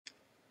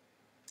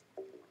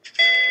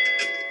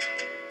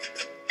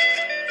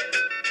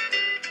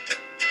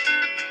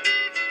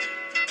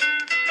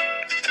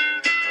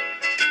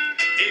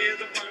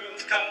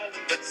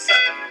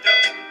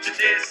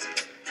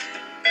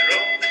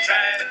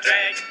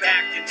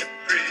back in the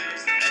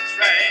prison, that's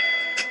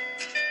right.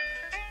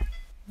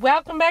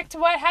 Welcome back to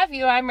What Have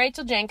You. I'm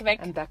Rachel Jankovic.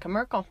 I'm Becca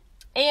Merkel.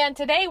 And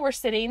today we're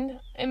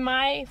sitting in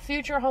my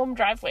future home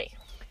driveway.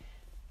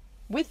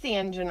 With the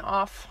engine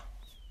off.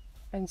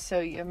 And so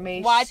you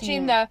may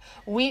watching the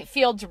wheat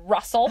fields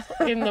rustle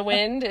in the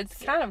wind.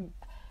 It's kind of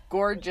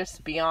gorgeous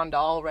beyond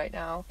all right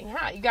now.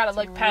 Yeah, you gotta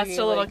look past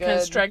really a little good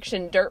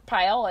construction dirt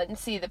pile and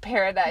see the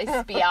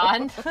paradise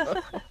beyond.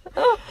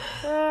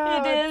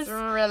 It is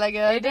really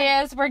good. It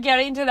is. We're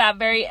getting to that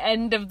very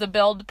end of the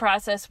build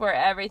process where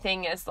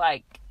everything is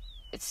like,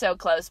 it's so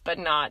close, but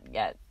not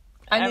yet.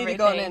 I need to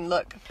go in and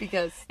look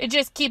because it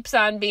just keeps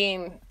on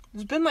being.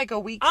 It's been like a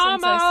week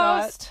since I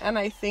saw it, and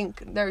I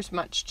think there's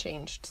much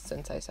changed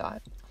since I saw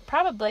it.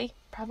 Probably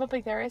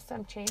there is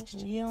some change.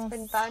 Yes. It's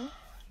been fun.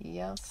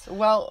 Yes.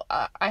 Well,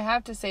 I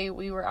have to say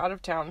we were out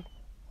of town,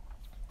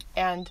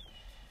 and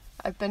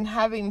I've been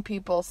having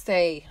people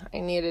say I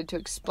needed to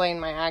explain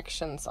my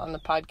actions on the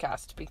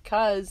podcast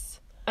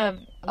because of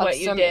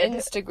some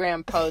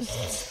Instagram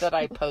posts that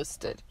I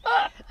posted.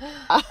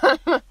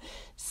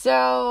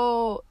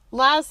 So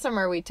last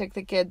summer we took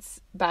the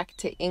kids back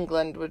to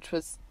England, which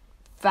was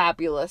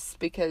fabulous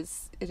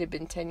because it had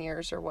been 10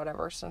 years or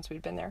whatever since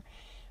we'd been there.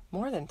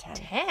 More than 10.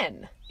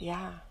 10?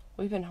 Yeah.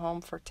 We've been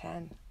home for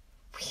 10.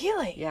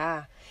 Really?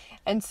 Yeah.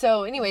 And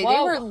so anyway,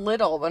 They were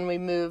little when we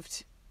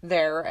moved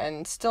there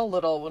and still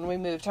little when we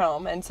moved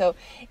home. And so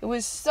it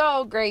was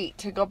so great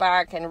to go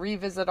back and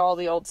revisit all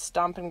the old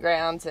stomping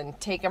grounds and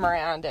take them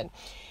around. And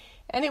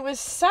it was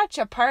such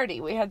a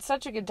party. We had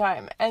such a good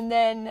time. And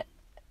then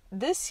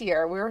this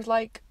year we were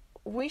like,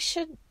 we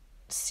should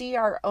see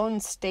our own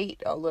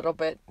state a little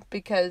bit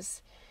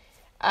because,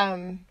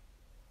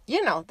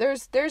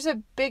 there's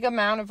a big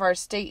amount of our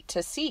state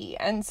to see.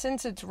 And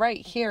since it's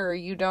right here,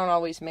 you don't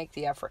always make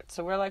the effort.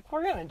 So we're like,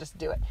 we're going to just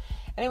do it.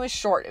 And it was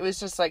short. It was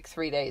just like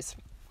 3 days.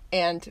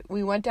 And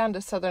we went down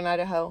to southern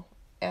Idaho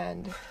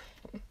and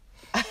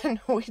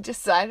we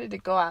decided to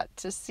go out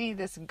to see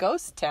this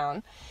ghost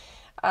town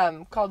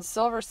called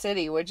Silver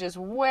City, which is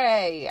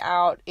way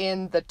out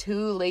in the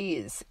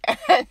Tules.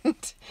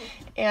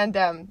 And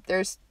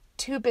there's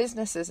 2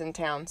 businesses in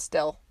town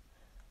still.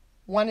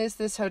 One is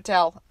this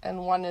hotel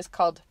and one is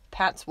called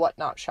Pat's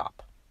Whatnot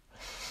Shop.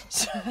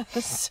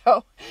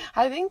 So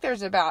I think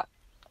there's about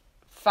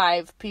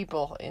 5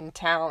 people in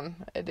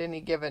town at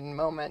any given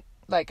moment.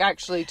 Like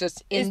actually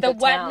just in the town. Is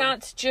the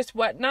Whatnots just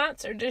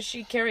Whatnots or does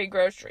she carry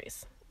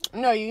groceries?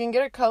 No, you can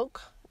get a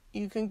Coke.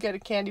 You can get a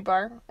candy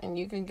bar and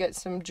you can get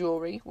some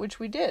jewelry, which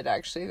we did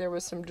actually. There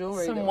was some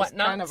jewelry that was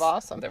kind of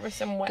awesome. There was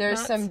some Whatnots.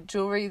 There's some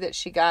jewelry that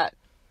she got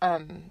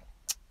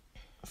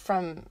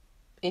from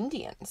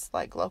Indians,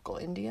 like local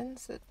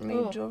Indians that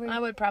made jewelry. I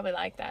would probably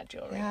like that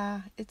jewelry.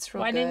 Yeah, it's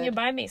real good. Why didn't you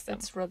buy me some?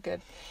 It's real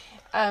good.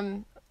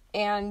 And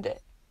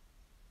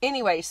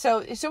anyway, so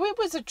it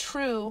was a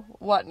true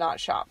Whatnot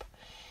shop.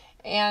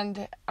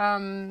 And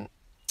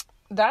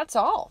that's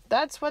all.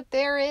 That's what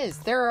there is.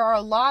 There are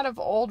a lot of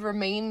old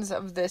remains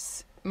of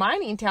this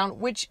mining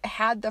town, which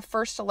had the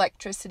first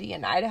electricity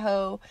in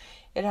Idaho.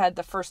 It had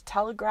the first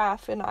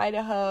telegraph in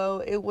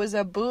Idaho. It was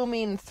a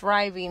booming,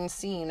 thriving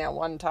scene at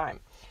one time.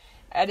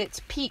 At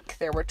its peak,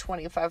 there were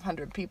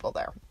 2,500 people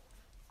there,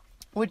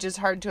 which is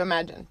hard to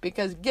imagine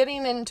because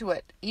getting into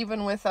it,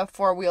 even with a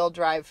 4-wheel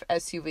drive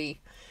SUV,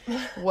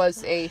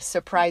 was a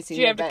surprising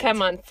event. You have to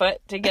come on foot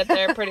to get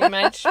there pretty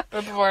much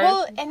before.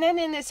 Well, and then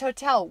in this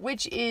hotel,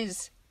 which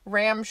is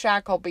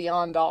ramshackle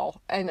beyond all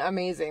and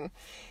amazing,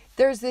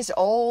 there's this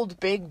old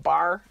big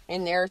bar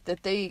in there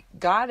that they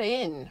got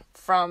in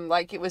from,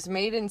 like, it was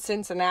made in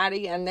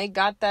Cincinnati and they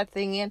got that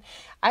thing in.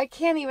 I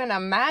can't even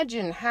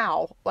imagine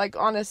how, like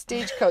on a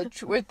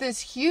stagecoach with this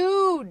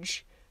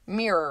huge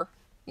mirror,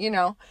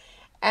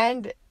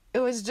 and it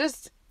was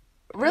just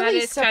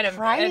really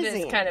surprising. It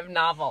is kind of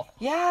novel.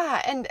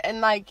 Yeah,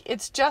 and like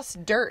it's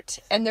just dirt,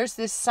 and there's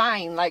this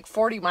sign like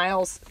 40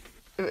 miles.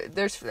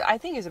 I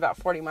think it's about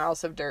 40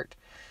 miles of dirt.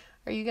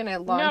 Are you gonna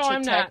launch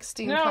a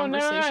texting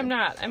conversation? No, I'm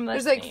not. I'm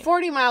listening. There's like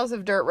 40 miles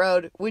of dirt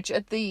road, which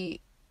at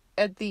the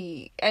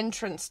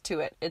entrance to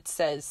it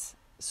says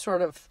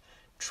sort of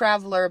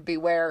traveler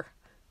beware.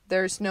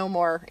 There's no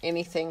more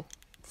anything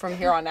from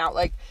here on out.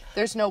 Like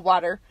there's no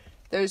water.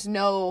 There's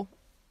no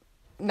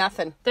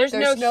nothing. There's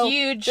no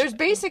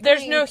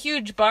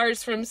huge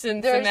bars from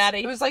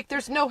Cincinnati. It was like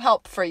there's no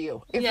help for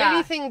you. If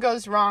anything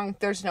goes wrong,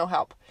 there's no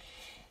help.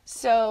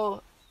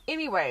 So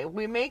anyway,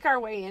 we make our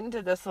way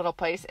into this little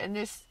place, and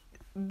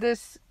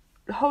this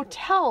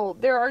hotel,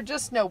 there are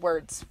just no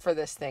words for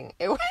this thing.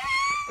 You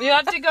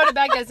have to go to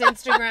Becca's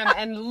Instagram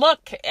and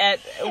look at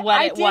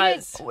what it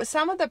was.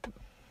 Some of the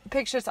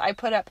pictures I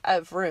put up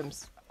of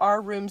rooms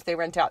are rooms they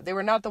rent out. They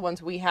were not the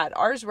ones we had.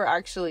 Ours were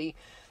actually,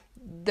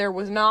 there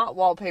was not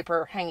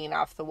wallpaper hanging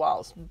off the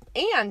walls.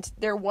 And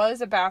there was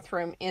a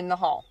bathroom in the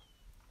hall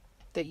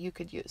that you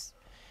could use,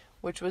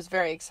 which was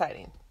very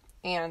exciting.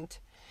 And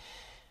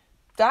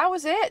that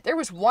was it. There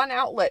was one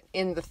outlet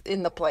in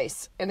the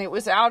place, and it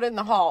was out in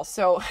the hall,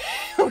 so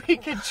we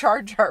could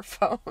charge our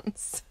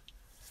phones.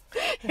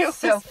 It's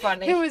so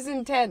funny. It was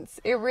intense.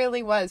 It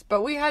really was.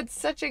 But we had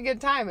such a good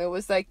time. It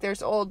was like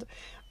there's old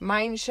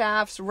mine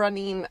shafts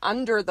running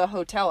under the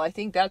hotel. I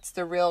think that's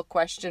the real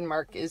question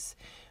mark, is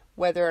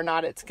whether or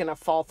not it's going to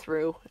fall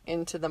through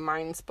into the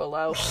mines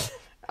below.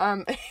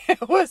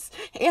 It was,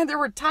 and there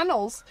were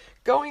tunnels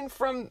going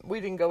from, we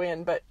didn't go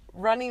in, but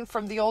running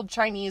from the old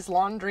Chinese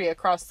laundry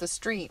across the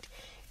street.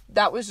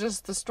 That was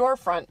just the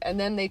storefront. And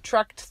then they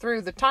trucked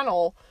through the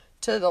tunnel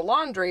to the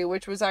laundry,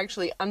 which was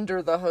actually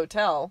under the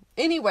hotel.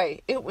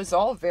 Anyway, it was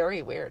all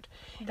very weird.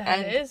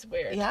 That is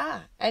weird.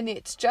 Yeah. And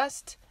it's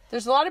just,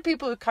 there's a lot of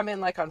people who come in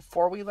like on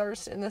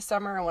 4-wheelers in the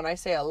summer. And when I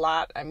say a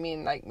lot, I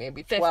mean like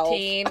maybe 12.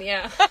 15,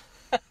 yeah.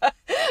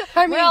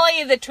 I mean,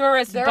 really, the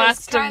tourist there bust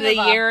was kind of the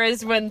of a- year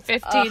is when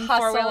 15 a hustle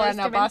four-wheelers and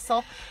a come in.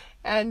 bustle.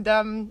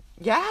 And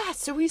yeah,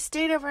 so we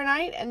stayed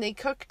overnight and they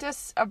cooked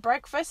us a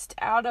breakfast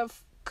out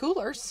of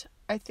coolers,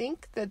 I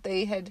think, that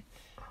they had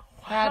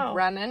Wow.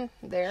 running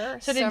there.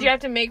 So did you have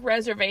to make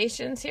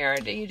reservations here, or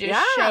do you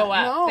just show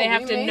up? No, They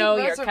have we to made know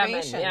you're coming.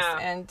 reservations.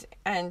 Yeah.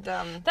 And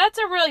That's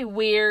a really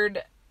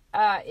weird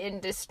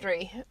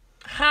industry.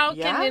 How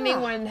can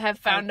anyone have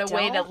found a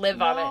way to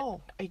live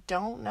on it? I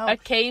don't know.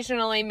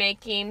 Occasionally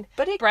making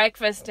But it-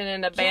 breakfast in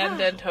an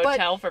abandoned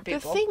hotel but for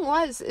people. The thing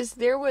is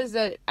there was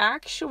an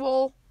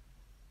actual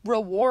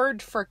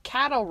reward for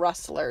cattle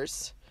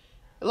rustlers.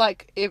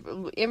 Like,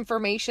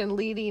 information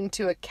leading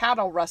to a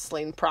cattle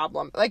rustling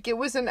problem. Like, it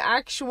was an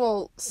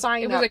actual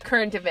sign It up. was a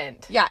current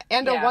event. Yeah,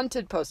 and a Yeah.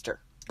 wanted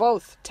poster.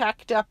 Both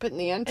tacked up in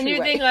the entryway. And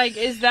you think, like,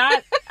 is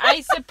that...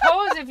 I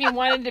suppose if you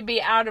wanted to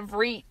be out of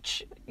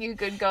reach, you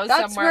could go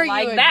That's somewhere where you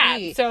like would that.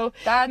 be. So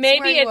That's maybe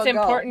where you it's would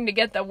go. important to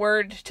get the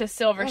word to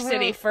Silver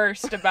City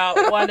first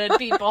about wanted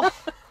people.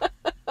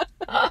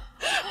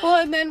 Well,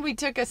 and then we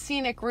took a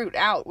scenic route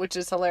out, which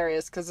is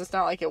hilarious because it's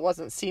not like it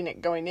wasn't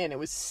scenic going in. It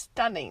was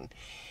stunning.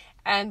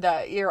 And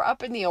you're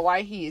up in the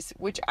Owyhees,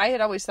 which I had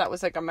always thought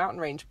was like a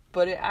mountain range,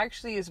 but it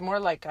actually is more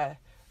like a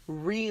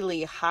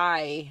really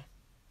high,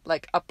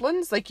 like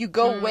uplands. Like you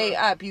go way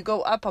up, you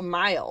go up a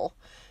mile,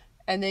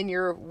 and then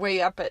you're way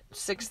up at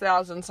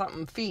 6,000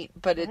 something feet.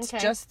 But it's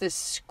just this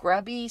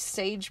scrubby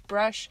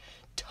sagebrush,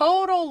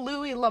 total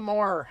Louis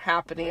L'Amour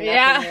happening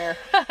up in there.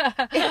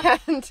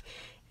 And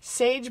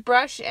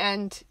sagebrush,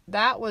 and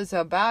that was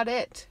about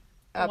it.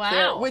 Up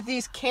there with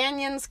these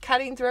canyons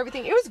cutting through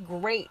everything. It was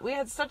great. We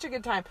had such a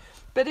good time.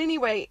 But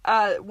anyway,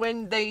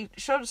 when they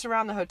showed us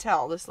around the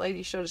hotel, this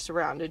lady showed us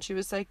around and she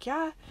was like,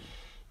 yeah,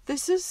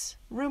 this is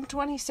room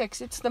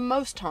 26. It's the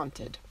most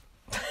haunted.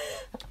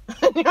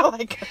 And you're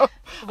like, oh,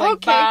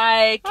 Like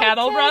by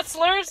cattle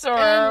rustlers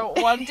or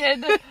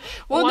wanted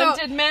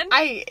men?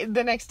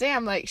 The next day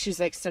I'm like,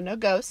 she's like, so no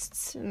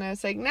ghosts? And I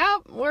was like,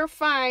 nope, we're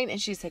fine.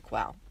 And she's like,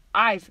 well,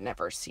 I've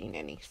never seen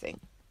anything.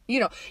 You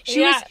know,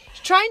 she was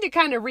trying to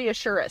kind of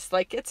reassure us,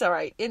 like, it's all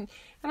right. And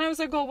I was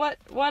like, well,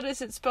 what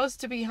is it supposed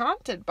to be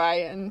haunted by?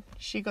 And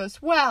she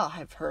goes, well,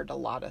 I've heard a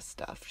lot of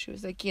stuff. She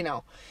was like, you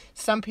know,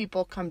 some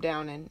people come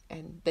down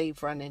and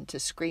they've run into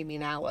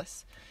Screaming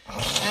Alice.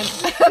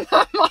 And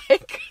I'm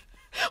like,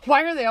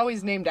 why are they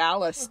always named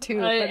Alice, too?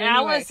 But anyway.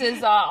 Alice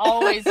is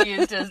always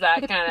used as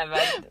that kind of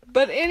a...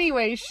 But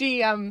anyway,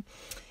 she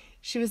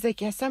was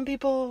like, yeah, some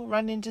people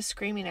run into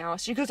Screaming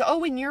Alice. She goes,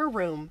 oh, in your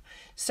room,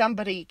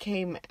 somebody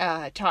came,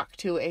 talked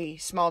to a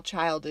small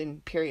child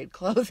in period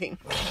clothing.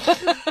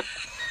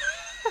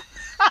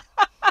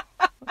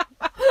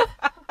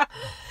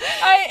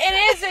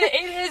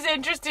 It is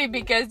interesting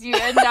because you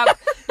end up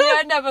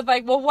with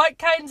like, well, what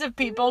kinds of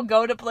people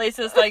go to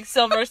places like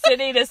Silver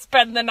City to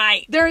spend the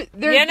night? Becca,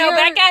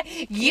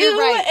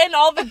 right. And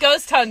all the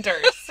ghost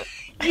hunters.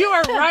 You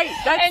are right.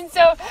 And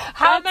so,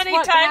 how that's many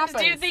what times do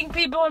you happens. think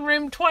people in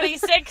room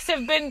 26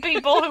 have been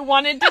people who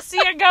wanted to see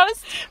a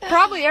ghost?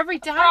 Probably every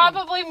time.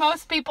 Probably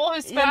most people who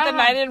spent the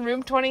night in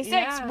room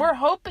 26 were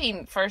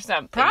hoping for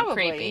something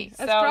creepy.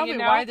 That's probably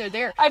why they're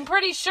there. I'm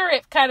pretty sure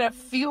it kind of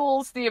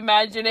fuels the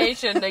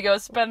imagination to go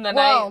spend the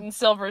night in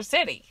Silver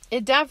City.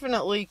 It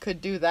definitely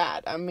could do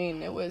that. I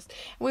mean,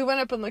 we went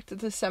up and looked at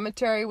the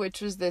cemetery,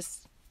 which was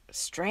this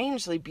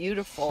strangely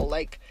beautiful,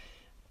 like,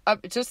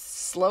 up just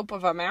slope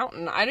of a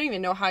mountain. I don't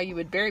even know how you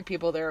would bury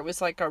people there. It was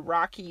like a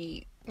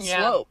rocky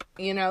slope,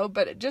 you know,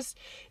 but it just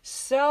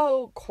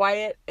so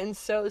quiet and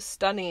so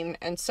stunning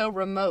and so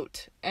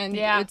remote. And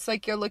it's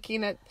like you're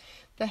looking at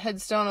the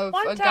headstone of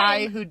a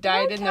guy who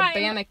died in the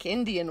Bannock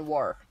Indian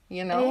War,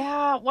 you know?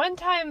 Yeah, one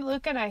time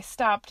Luke and I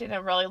stopped in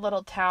a really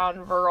little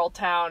rural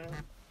town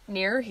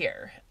near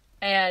here.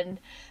 And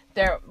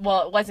it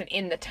wasn't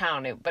in the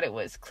town, but it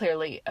was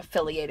clearly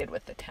affiliated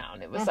with the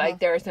town. It was like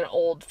there was an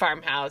old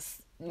farmhouse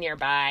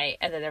nearby,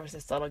 and then there was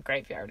this little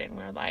graveyard, and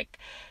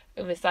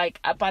it was like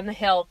up on the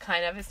hill,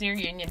 kind of. It's near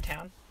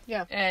Uniontown.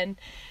 Yeah. And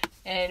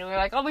we were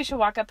like, oh, we should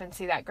walk up and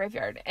see that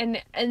graveyard. And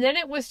then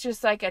it was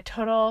just like a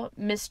total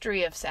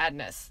mystery of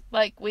sadness.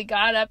 Like, we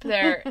got up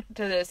there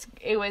to this,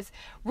 it was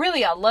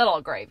really a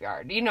little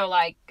graveyard, you know,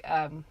 like,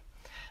 I mean,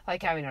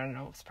 I don't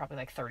know, it was probably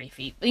like 30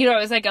 feet. You know,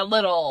 it was like a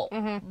little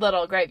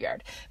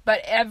graveyard.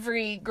 But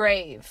every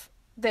grave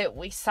that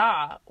we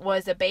saw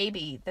was a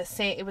baby the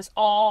same. It was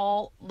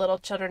all little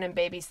children and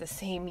babies the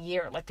same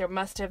year. Like there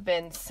must have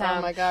been some.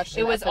 Oh my gosh!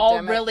 It was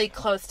all really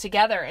close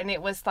together, and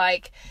it was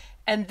like,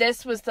 and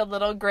this was the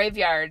little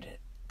graveyard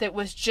that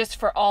was just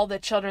for all the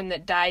children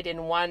that died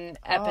in one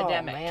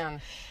epidemic. Oh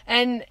man!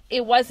 And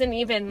it wasn't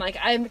even like,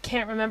 I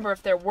can't remember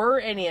if there were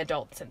any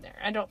adults in there.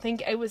 I don't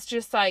think it was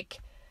just like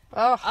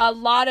a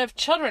lot of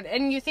children.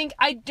 And you think,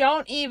 I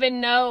don't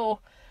even know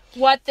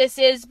what this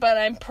is, but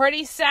I'm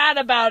pretty sad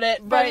about it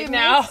right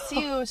now. It makes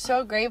you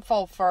so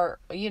grateful for,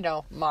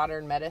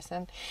 modern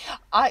medicine.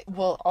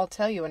 I'll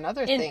tell you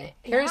another thing.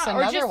 Here's another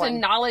one. Or just the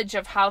knowledge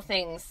of how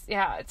things,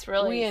 it's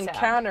really sad. We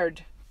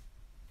encountered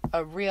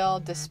a real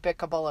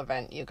despicable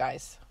event, you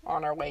guys,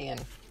 on our way in.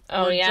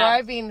 Oh,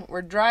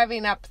 We're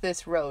driving up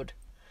this road.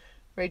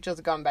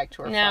 Rachel's gone back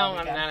to her phone again.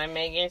 I'm not. I'm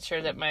making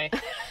sure that my...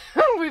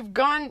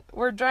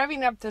 We're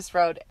driving up this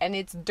road, and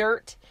it's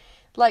dirt,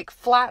 like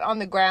flat on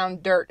the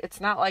ground dirt. It's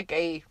not like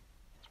it's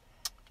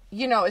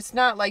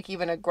not like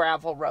even a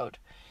gravel road.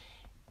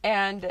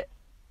 And,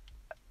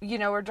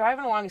 we're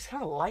driving along. It's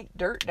kind of light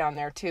dirt down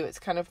there, too. It's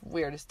kind of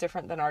weird. It's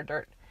different than our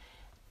dirt.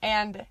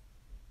 And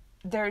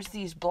there's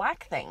these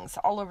black things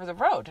all over the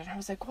road. And I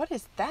was like, what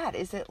is that?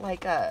 Is it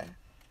like a,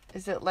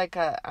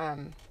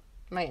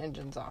 my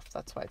engine's off.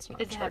 That's why it's not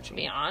charging. Does it have to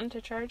be on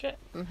to charge it?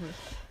 Mm-hmm.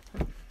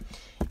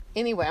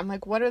 Anyway, I'm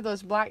like, what are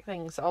those black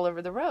things all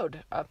over the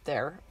road up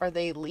there? Are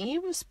they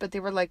leaves? But they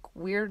were like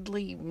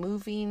weirdly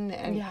moving.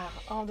 And,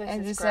 this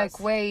is it's gross. like,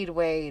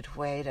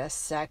 wait a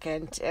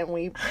second. And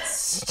we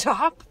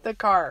stop the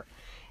car.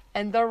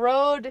 And the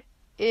road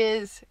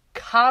is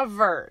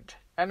covered.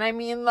 And I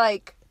mean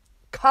like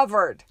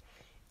covered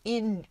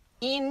in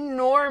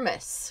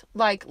enormous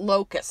like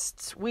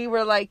locusts. We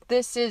were like,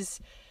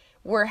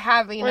 we're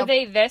having Were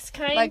they this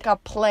kind? Like a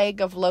plague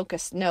of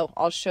locusts. No,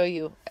 I'll show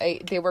you.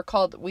 They were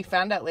called, we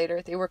found out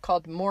later, they were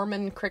called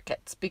Mormon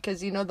crickets. Because,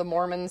 the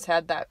Mormons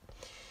had that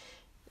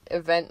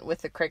event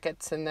with the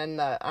crickets. And then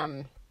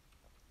the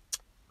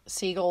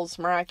seagulls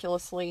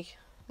miraculously,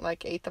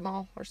 ate them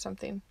all or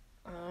something.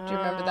 Do you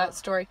remember that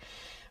story?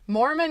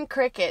 Mormon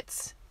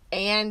crickets.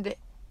 And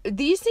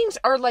these things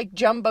are like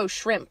jumbo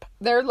shrimp.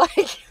 They're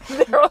like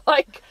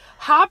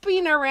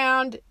hopping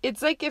around.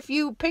 It's like if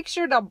you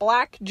pictured a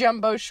black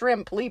jumbo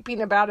shrimp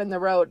leaping about in the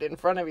road in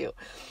front of you.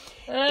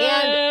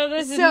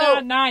 This is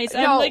not nice.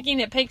 I'm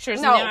looking at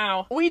pictures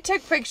now. We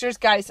took pictures,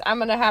 guys. I'm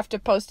going to have to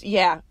post.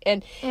 Yeah.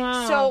 And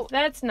so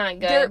that's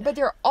not good. But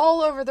they're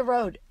all over the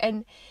road.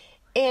 And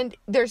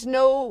there's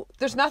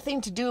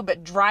nothing to do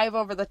but drive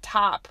over the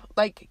top,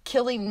 like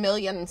killing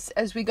millions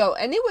as we go.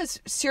 And it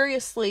was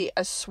seriously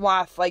a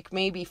swath, like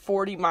maybe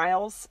 40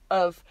 miles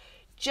of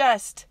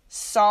just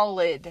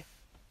solid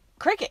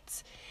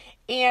crickets.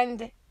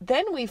 And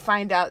then we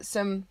find out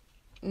some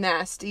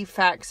nasty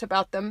facts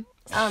about them.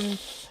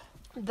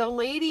 The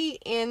lady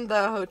in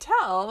the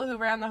hotel, who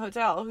ran the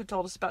hotel, who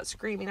told us about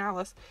Screaming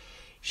Alice,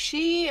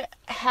 she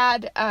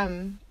had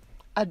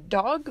a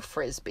dog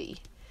frisbee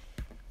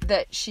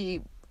that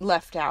she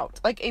left out,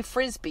 like a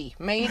frisbee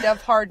made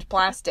of hard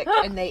plastic,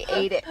 and they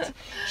ate it.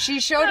 She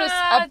showed us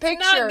a picture.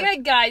 It's not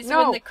good, guys,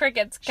 when the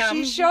crickets come.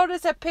 She showed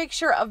us a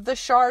picture of the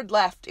shard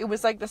left. It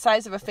was like the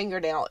size of a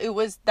fingernail.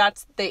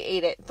 They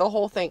ate it, the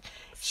whole thing.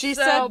 She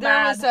said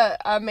there was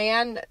a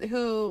man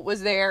who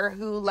was there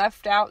who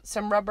left out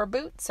some rubber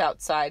boots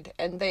outside,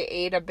 and they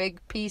ate a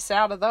big piece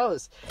out of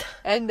those.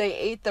 And they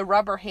ate the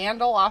rubber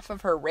handle off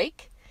of her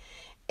rake,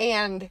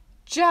 and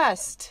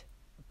just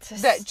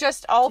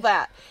all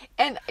that.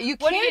 And you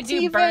can't what do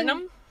you do, burn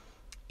them?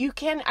 You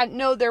can,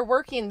 no, they're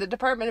working, the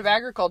Department of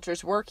Agriculture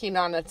is working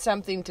on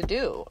something to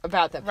do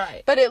about them.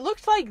 Right. But it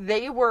looked like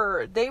they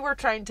were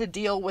trying to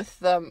deal with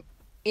them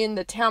in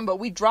the town, but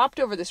we dropped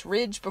over this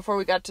ridge before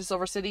we got to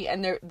Silver City,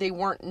 and they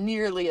weren't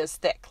nearly as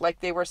thick.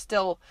 Like they were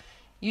still,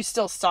 you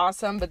still saw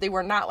some, but they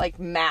were not like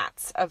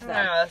mats of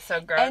them. Oh, that's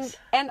so gross.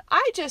 And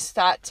I just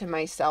thought to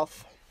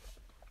myself,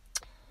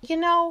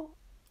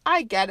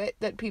 I get it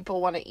that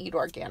people want to eat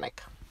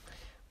organic.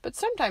 But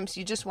sometimes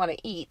you just want to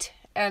eat.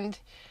 And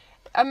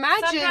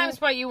imagine... Sometimes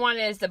what you want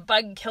is the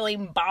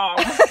bug-killing bomb.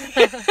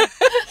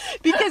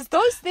 Because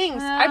those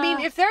things... I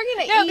mean, if they're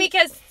going to eat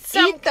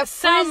the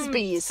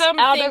frisbees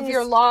out of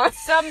your lawn...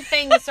 Some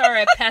things are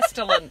a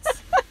pestilence.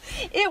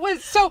 It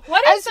was so...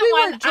 What is the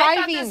one...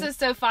 driving... I thought this is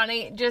so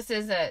funny. Just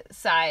as a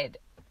side,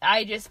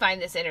 I just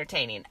find this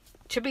entertaining.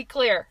 To be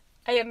clear,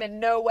 I am in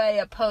no way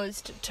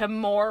opposed to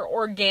more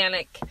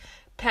organic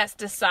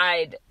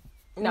pesticide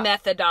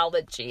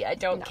methodology. I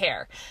don't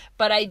care.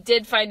 But I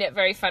did find it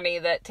very funny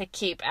that to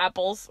keep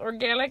apples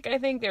organic, I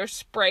think they're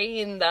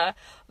spraying the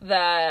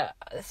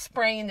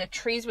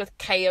trees with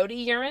coyote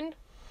urine.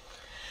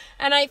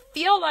 And I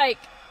feel like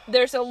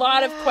there's a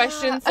lot of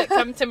questions that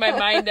come to my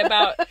mind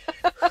about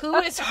who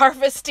is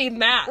harvesting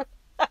that.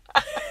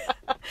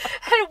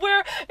 And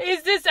where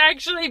is this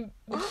actually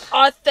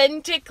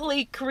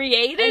authentically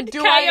created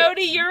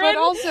coyote urine? But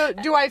also,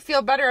 do I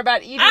feel better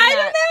about eating I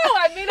that? don't know.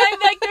 I mean, I'm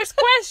like, there's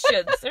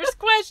questions. There's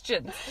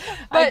questions.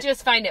 I But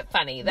just find it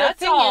funny. That's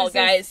thing all, is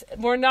guys.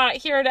 We're not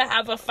here to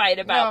have a fight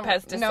about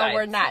pesticides. No,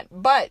 we're not.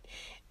 But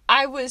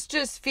I was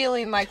just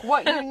feeling like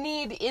what you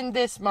need in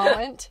this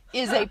moment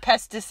is a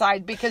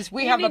pesticide because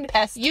we have a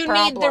pest You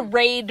problem. need the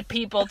raid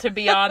people to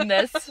be on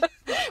this.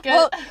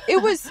 Well,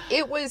 it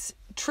was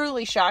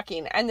truly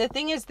shocking. And the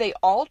thing is, they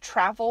all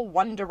travel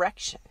one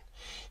direction.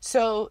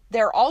 So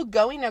they're all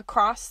going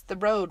across the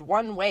road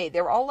one way.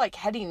 They're all like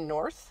heading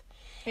north.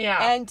 Yeah.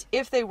 And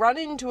if they run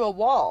into a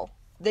wall,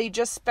 they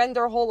just spend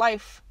their whole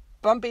life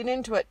bumping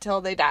into it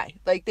till they die.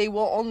 Like they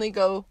will only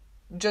go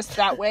just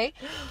that way.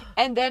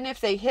 And then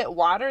if they hit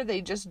water,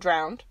 they just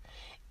drowned.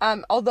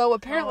 Although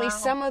apparently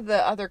some of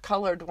the other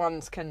colored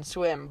ones can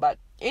swim. But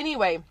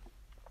anyway,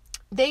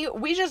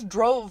 we just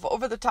drove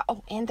over the top.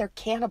 Oh, and they're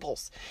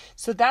cannibals.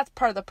 So that's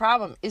part of the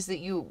problem is that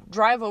you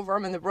drive over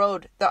them in the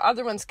road. The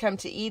other ones come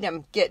to eat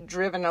them, get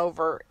driven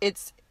over.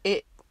 It's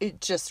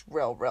just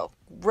real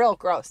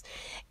gross.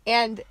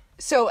 And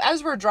so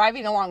as we're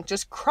driving along,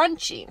 just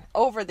crunching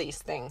over these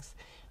things,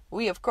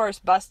 we of course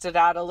busted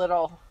out a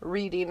little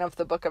reading of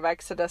the book of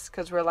Exodus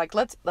because we're like,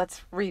 let's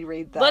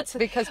reread that.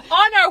 Because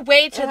on our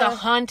way to the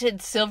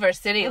haunted Silver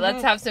City,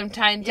 let's have some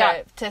time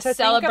to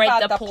celebrate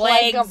the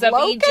plagues of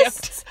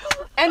Egypt.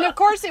 And of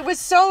course, it was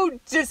so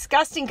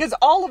disgusting because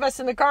all of us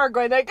in the car are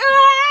going like,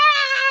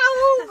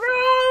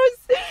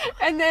 gross.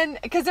 And then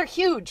because they're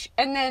huge,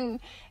 and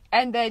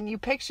then you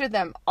picture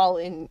them all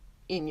in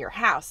your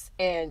house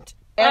and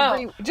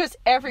just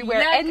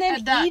everywhere, Yuck, and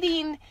then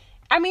eating.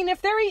 I mean,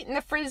 if they're eating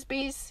the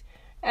Frisbees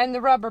and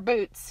the rubber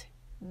boots,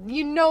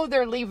 you know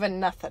they're leaving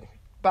nothing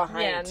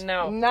behind. Yeah,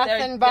 no.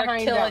 Nothing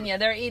behind They're killing them. you.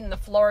 They're eating the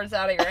floors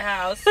out of your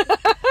house.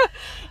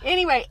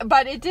 Anyway,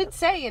 but it did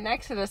say in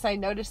Exodus, I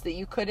noticed that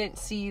you couldn't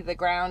see the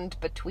ground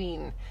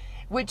between,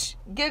 which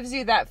gives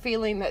you that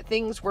feeling that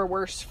things were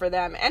worse for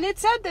them. And it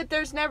said that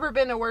there's never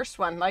been a worse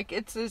one. Like,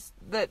 it's just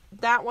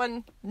that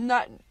one,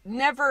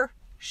 never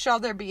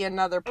shall there be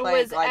another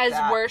plague like that. It was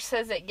as worse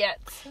as it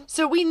gets.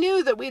 So we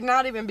knew that we'd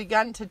not even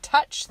begun to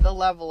touch the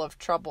level of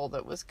trouble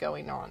that was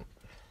going on.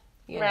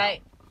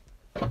 Right.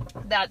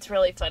 That's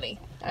really funny.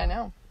 I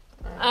know.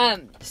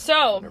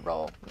 So. I'm gonna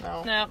roll.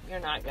 No,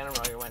 you're not gonna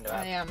roll your window up.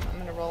 I am. I'm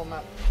gonna roll them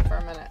up for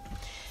a minute.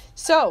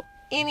 So,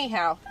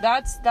 anyhow,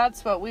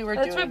 that's what we were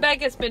doing. That's what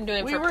Becca's been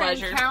doing for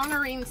pleasure. We were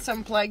encountering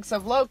some plagues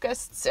of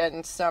locusts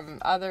and some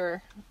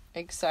other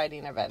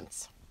exciting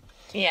events.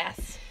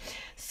 Yes.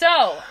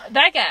 So,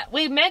 Becca,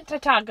 we meant to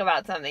talk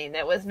about something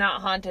that was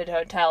not haunted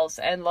hotels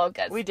and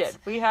locusts. We did.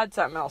 We had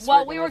something else.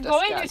 What we were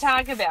going to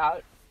talk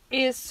about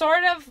is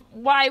sort of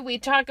why we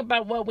talk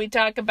about what we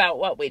talk about,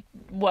 what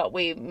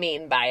we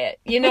mean by it.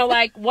 You know,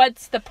 like,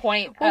 what's the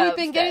point well, of we've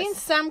been getting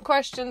this? some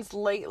questions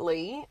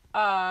lately.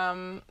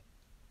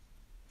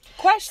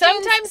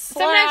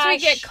 Sometimes we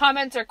get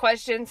comments or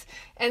questions,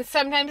 and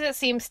sometimes it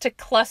seems to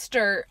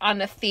cluster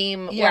on a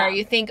theme where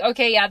you think,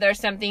 okay, yeah, there's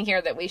something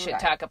here that we should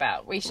talk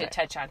about. We should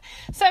touch on.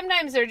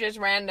 Sometimes they're just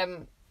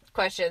random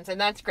questions, and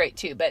that's great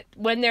too. But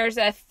when there's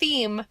a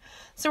theme,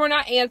 so we're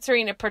not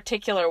answering a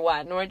particular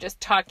one. We're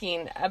just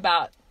talking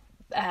about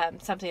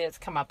something that's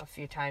come up a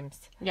few times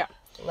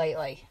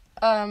lately.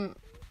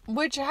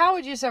 Which, how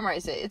would you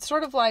summarize it? It's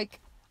sort of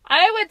like...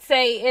 I would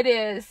say it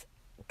is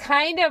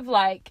kind of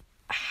like,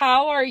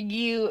 how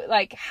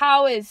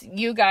is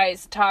you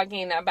guys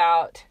talking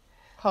about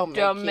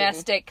homemaking,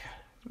 domestic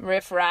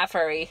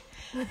riff-raffery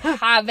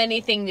have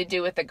anything to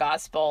do with the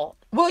gospel?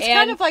 Well, it's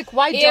kind of like,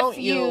 why don't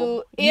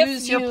you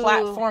use your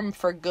platform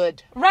for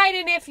good? Right,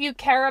 and if you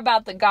care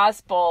about the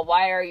gospel,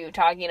 why are you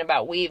talking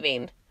about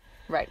weaving?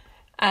 Right.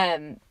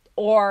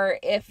 Or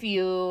if you,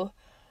 or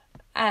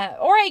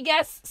I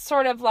guess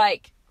sort of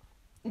like,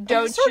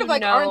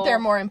 aren't there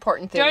more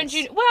important things? Don't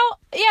you? Well,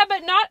 yeah,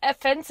 but not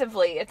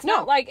offensively. It's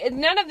not like,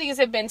 none of these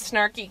have been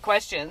snarky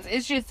questions.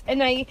 It's just,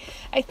 and I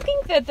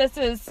think that this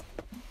is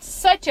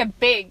such a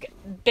big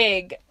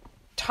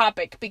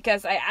topic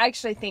because I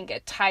actually think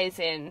it ties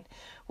in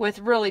with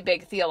really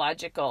big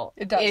theological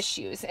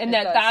issues. And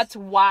that's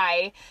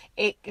why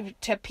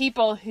to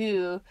people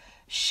who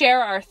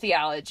share our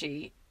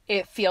theology,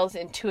 it feels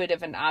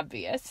intuitive and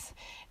obvious.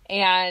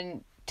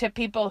 And to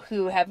people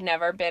who have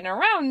never been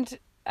around,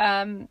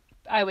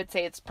 I would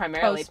say it's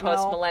primarily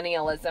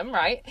postmillennialism,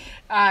 right?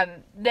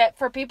 That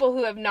for people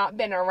who have not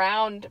been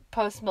around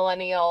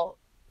postmillennial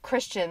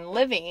Christian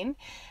living,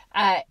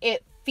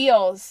 it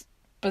feels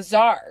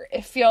bizarre.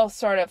 It feels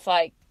sort of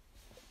like,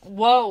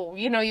 whoa,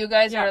 you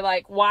guys are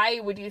like, why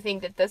would you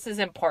think that this is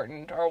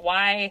important? Or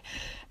why?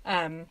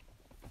 And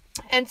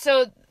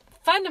so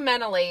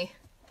fundamentally,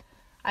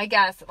 I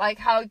guess, like,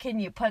 how can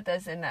you put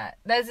this in that?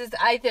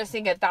 I just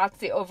think that's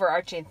the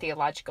overarching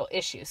theological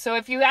issue. So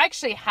if you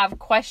actually have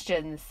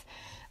questions,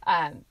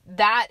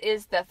 that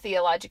is the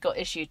theological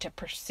issue to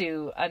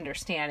pursue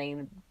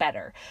understanding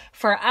better.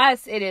 For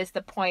us, it is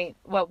the point,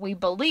 what we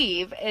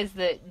believe is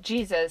that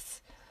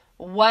Jesus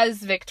was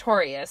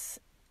victorious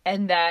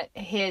and that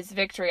his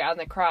victory on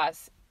the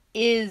cross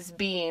is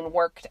being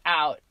worked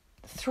out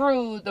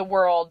through the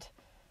world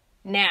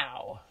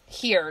now,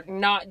 here,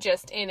 not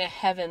just in a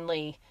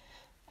heavenly...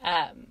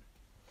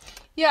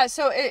 Yeah,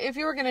 so if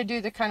you were going to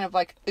do the kind of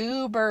like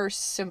uber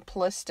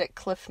simplistic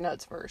Cliff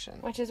Notes version.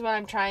 Which is what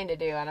I'm trying to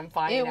do, and I'm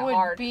finding it would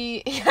hard.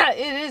 Yeah,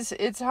 it is.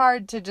 It's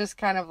hard to just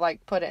kind of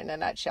like put it in a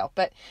nutshell.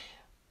 But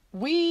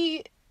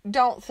we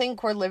don't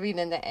think we're living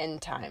in the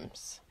end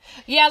times.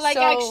 Yeah, like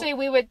So- actually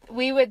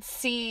we would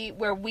see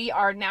where we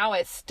are now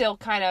as still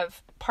kind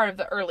of part of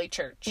the early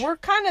church. We're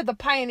kind of the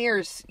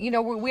pioneers. You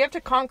know, we have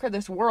to conquer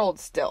this world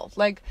still.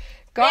 Like,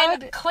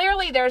 God... And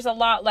clearly there's a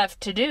lot left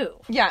to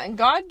do. Yeah, and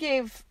God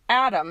gave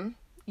Adam,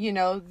 you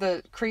know,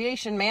 the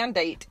creation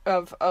mandate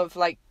of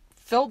like,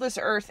 fill this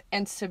earth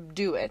and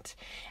subdue it.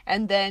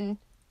 And then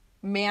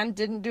man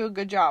didn't do a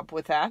good job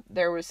with that.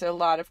 There was a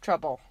lot of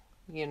trouble,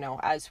 you know,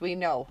 as we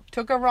know.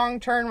 Took a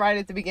wrong turn right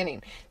at the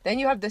beginning. Then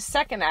you have the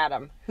second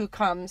Adam who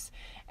comes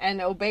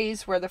and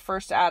obeys where the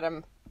first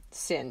Adam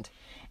sinned.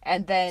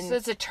 And then So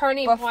it's a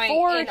turning point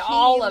before in he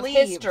all of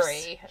leaves,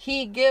 history.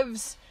 he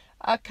gives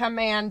a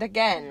command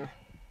again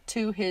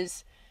to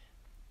his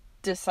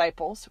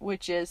disciples,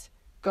 which is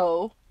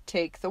go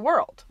take the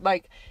world.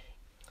 Like,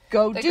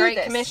 go The do Great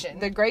this. Commission.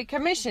 The Great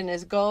Commission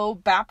is go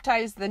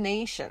baptize the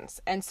nations.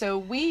 And so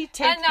we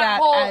take And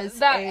that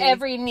as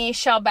every knee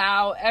shall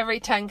bow, every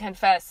tongue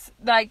confess.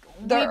 Like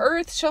the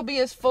earth shall be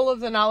as full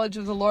of the knowledge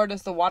of the Lord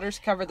as the waters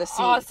cover the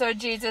sea. Also,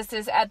 Jesus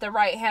is at the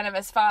right hand of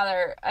his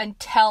Father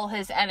until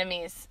his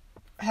enemies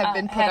have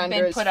been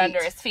put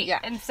under his feet. Yeah.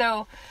 And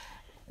so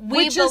we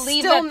Which is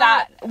believe still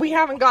that we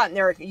haven't gotten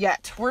there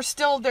yet.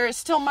 There is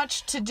still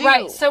much to do.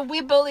 right. So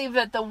we believe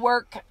that the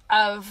work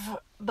of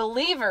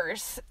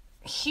believers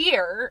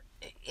here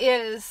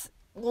is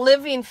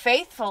living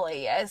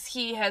faithfully as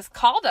he has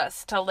called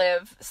us to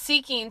live,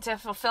 seeking to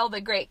fulfill the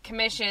Great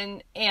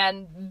Commission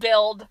and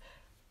build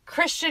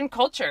Christian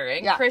culture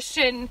and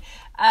Christian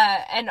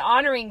and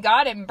honoring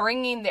God and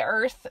bringing the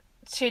earth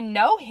to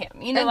know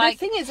him. You know, and like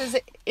the thing is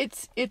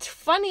it's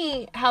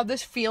funny how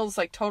this feels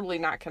like totally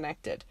not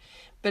connected,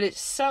 but it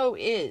so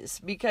is,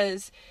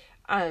 because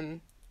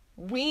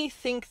we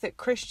think that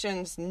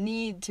Christians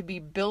need to be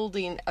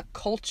building a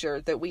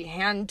culture that we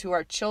hand to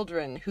our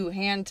children, who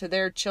hand to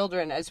their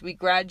children, as we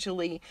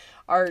gradually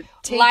are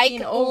taking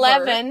like over.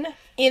 leaven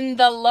in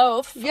the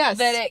loaf, Yes.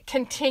 that it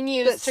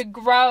continues to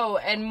grow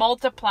and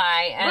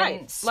multiply and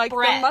Right, spread.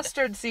 like the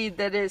mustard seed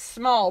that is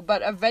small,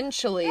 but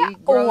eventually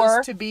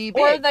grows to be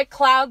big. Or the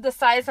cloud the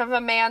size of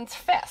a man's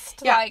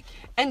fist. Yeah. Like,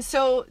 and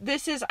so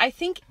this is, I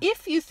think,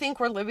 if you think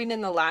we're living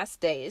in the last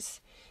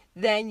days,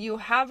 then you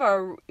have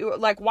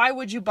why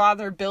would you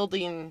bother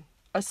building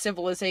a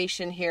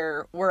civilization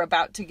here? We're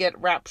about to get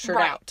raptured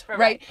out,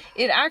 right?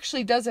 It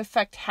actually does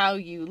affect how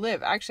you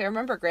live. Actually, I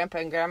remember Grandpa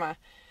and Grandma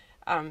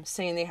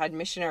saying they had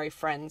missionary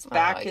friends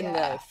back in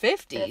the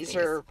 50s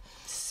or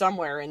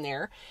somewhere in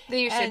there.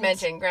 you should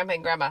mention Grandpa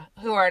and Grandma,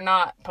 who were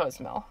not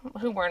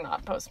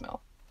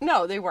post-mill.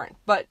 No, they weren't.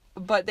 But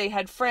they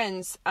had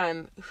friends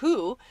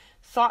who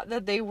thought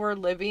that they were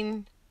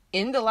living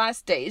in the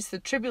last days. The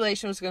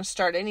tribulation was going to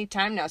start any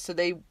time now, so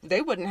they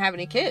wouldn't have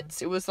any kids.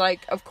 It was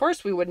like, of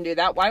course we wouldn't do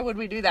that. Why would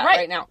we do that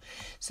right now?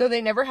 So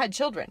they never had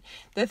children.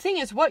 The thing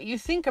is, what you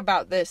think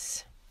about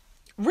this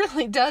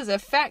really does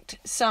affect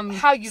some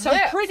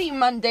pretty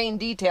mundane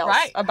details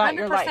about 100%.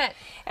 Your life.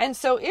 And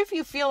so if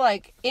you feel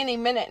like any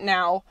minute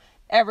now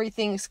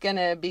everything's going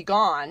to be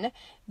gone,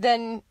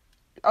 then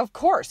of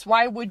course,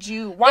 why would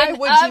you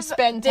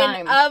spend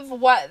time? Then of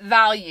what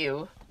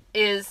value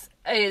is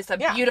a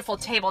beautiful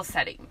table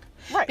setting,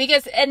 right?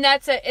 Because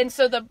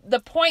so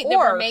the point that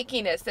we're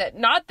making is that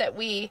not that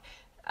we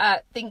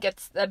think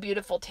it's a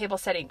beautiful table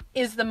setting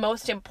is the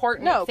most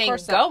important thing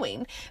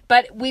going,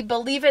 but we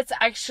believe it's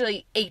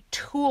actually a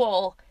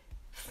tool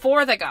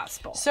for the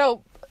gospel.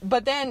 So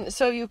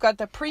you've got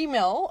the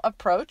pre-mill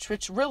approach,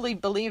 which really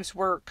believes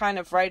we're kind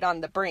of right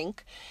on the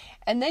brink.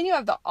 And then you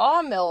have the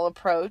mill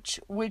approach,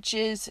 which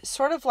is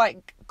sort of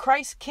like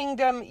Christ's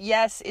kingdom.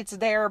 Yes, it's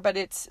there, but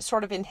it's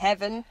sort of in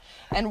heaven.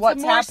 And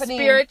what's happening,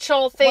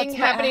 spiritual thing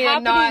happening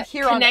and not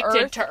here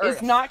connected to earth.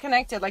 Is not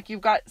connected. Like you've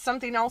got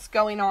something else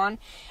going on,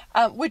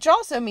 which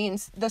also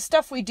means the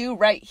stuff we do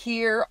right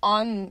here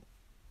on,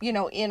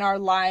 in our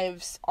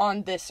lives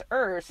on this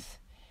earth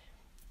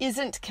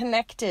isn't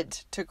connected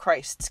to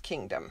Christ's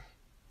kingdom.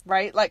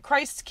 Right? Like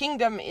Christ's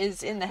kingdom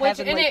is in the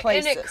heavenly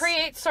places. And it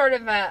creates sort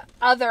of a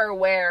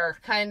otherwhere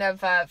kind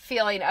of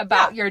feeling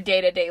about your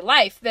day-to-day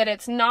life, that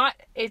it's not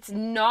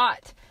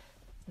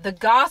the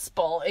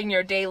gospel in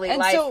your daily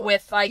life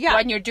with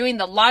when you're doing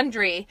the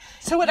laundry.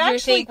 So it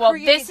actually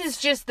this is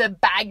just the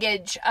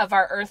baggage of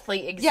our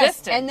earthly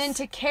existence. Yes, and then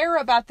to care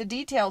about the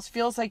details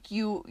feels like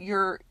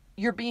you're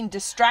being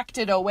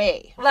distracted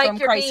away like from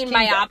you're Christ's being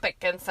kingdom.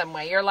 myopic in some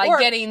way. You're like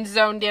getting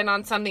zoned in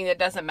on something that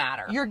doesn't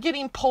matter. You're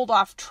getting pulled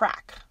off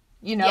track.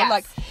 Yes.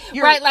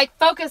 Like like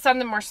focus on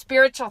the more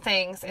spiritual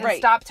things and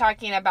stop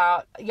talking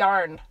about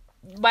yarn.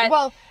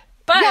 But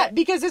But Yeah,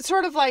 because it's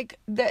sort of like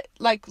that.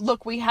 Like,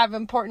 look, we have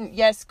important,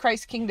 yes,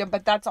 Christ's kingdom,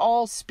 but that's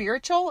all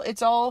spiritual.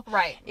 It's all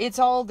Right. It's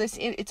all this.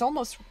 It's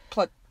almost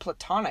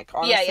platonic,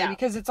 honestly, yeah.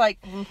 because it's like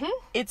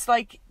it's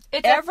like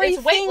it's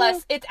everything.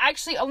 weightless. It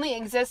actually only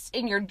exists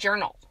in your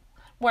journal,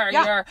 where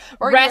Yeah. you're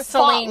Or your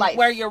wrestling, thought life.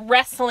 where you're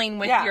wrestling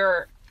with Yeah.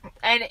 your,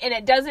 and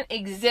it doesn't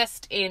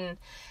exist in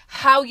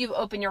how you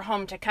open your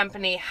home to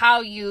company, how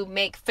you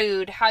make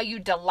food, how you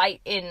delight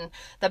in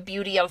the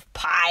beauty of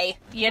pie.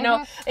 You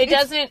know, it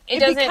doesn't. It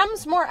doesn't.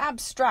 becomes more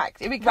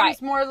abstract. It becomes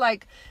Right. more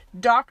like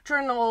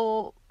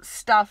doctrinal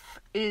stuff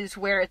is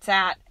where it's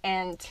at,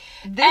 and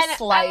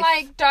this life. And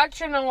like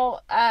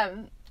doctrinal,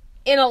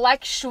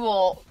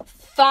 intellectual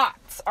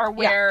thoughts are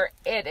where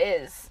it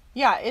is.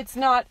 Yeah, it's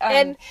not.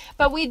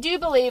 But we do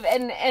believe,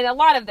 and a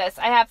lot of this,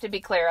 I have to be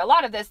clear, a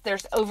lot of this,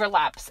 there's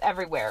overlaps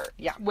everywhere.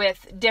 Yeah.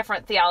 With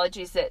different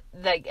theologies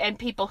and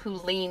people who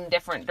lean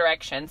different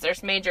directions.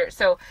 There's major,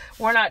 so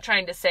we're not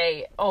trying to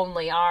say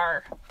only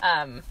our,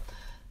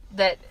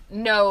 that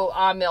no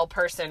Amill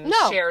person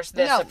shares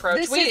this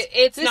approach.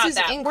 It's not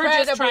that. We're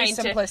just trying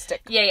simplistic.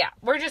 Yeah.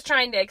 We're just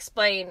trying to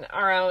explain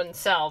our own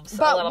selves a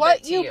But little what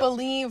bit to you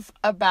believe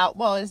about,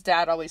 well, as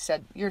Dad always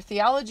said, your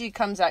theology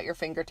comes at your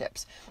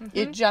fingertips.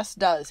 It just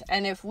does.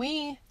 And if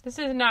we... This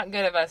is not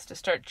good of us to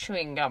start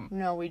chewing gum.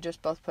 No, we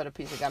just both put a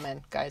piece of gum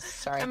in. Guys,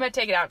 sorry. I'm going to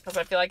take it out because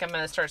I feel like I'm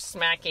going to start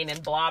smacking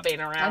and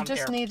blobbing around I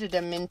just here. needed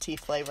a minty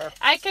flavor.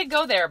 I could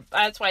go there.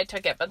 That's why I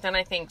took it. But then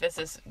I think this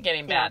is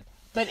getting bad.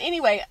 But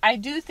anyway, I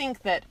do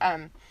think that...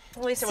 At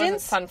least it wasn't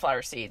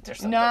sunflower seeds or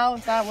something.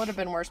 No, that would have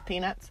been worse.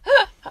 Peanuts.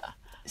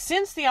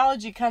 Since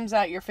theology comes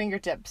at your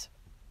fingertips,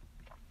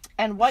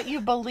 and what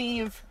you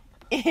believe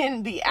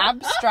in the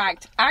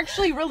abstract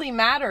actually really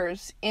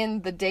matters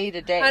in the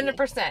day-to-day.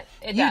 100%.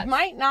 It You does.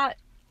 might not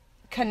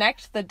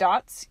connect the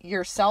dots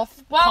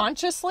yourself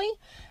consciously,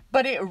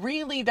 but it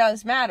really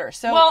does matter.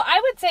 So, well, I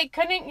would say,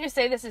 couldn't you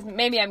say this is,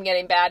 maybe I'm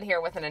getting bad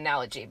here with an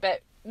analogy, but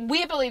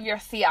we believe your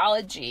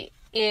theology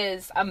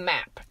is a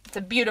map. It's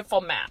a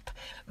beautiful map,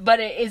 but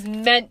it is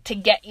meant to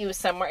get you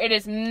somewhere. It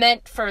is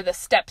meant for the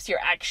steps you're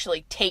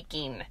actually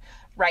taking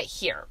right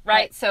here,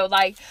 right? So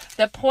like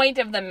the point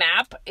of the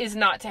map is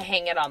not to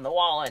hang it on the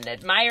wall and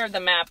admire the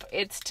map.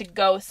 It's to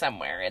go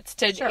somewhere. It's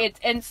to,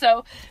 and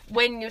so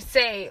when you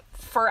say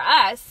for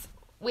us,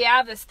 we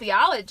have this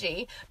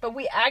theology, but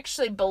we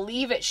actually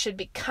believe it should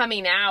be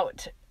coming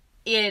out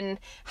in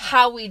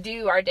how we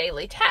do our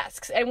daily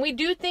tasks. And we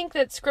do think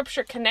that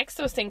scripture connects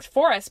those things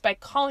for us by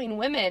calling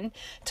women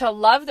to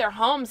love their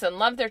homes and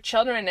love their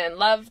children and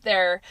love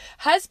their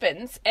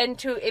husbands, and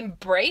to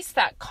embrace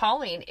that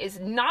calling is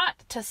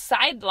not to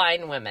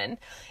sideline women.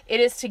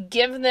 It is to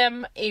give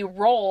them a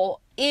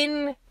role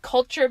in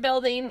culture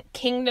building,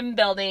 kingdom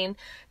building,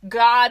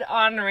 God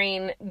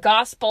honoring,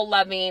 gospel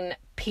loving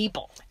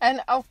people.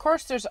 and of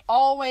course, there's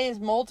always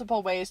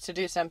multiple ways to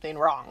do something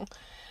wrong.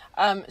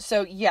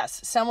 So yes,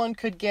 someone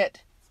could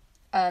get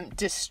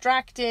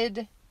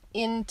distracted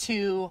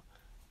into,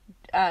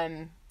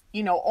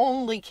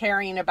 only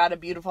caring about a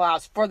beautiful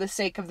house for the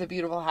sake of the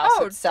beautiful house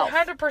itself.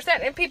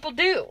 100%. And people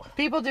do.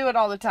 People do it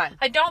all the time.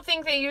 I don't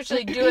think they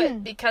usually do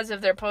it because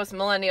of their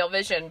postmillennial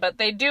vision, but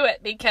they do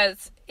it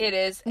because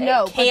it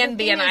can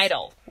be an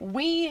idol.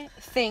 We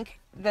think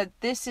that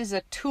this is a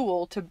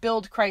tool to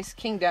build Christ's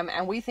kingdom,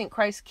 and we think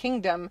Christ's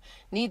kingdom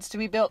needs to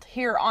be built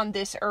here on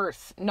this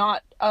earth,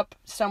 not up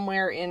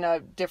somewhere in a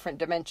different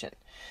dimension.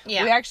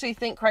 Yeah. We actually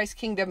think Christ's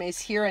kingdom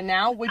is here and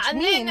now, which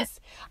means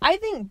I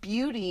think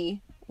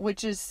beauty,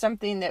 which is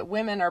something that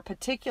women are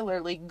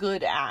particularly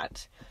good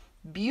at,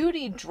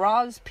 beauty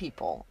draws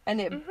people,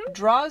 and it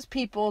draws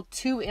people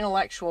to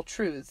intellectual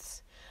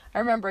truths. I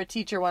remember a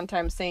teacher one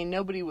time saying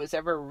nobody was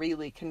ever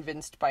really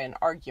convinced by an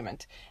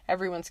argument.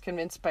 Everyone's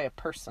convinced by a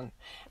person.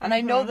 And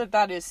I know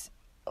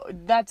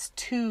that's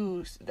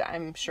too,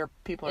 I'm sure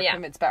people are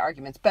convinced by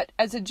arguments. But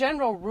as a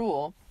general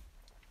rule,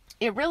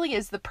 it really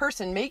is the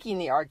person making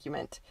the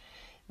argument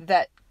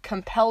that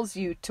compels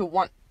you to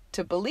want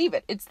to believe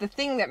it. It's the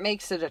thing that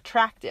makes it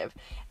attractive.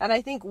 And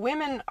I think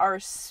women are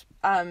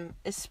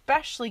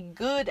especially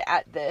good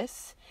at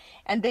this,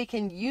 and they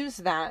can use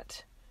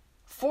that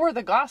for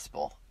the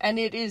gospel. And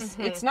it is,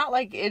 it's not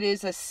like it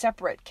is a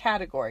separate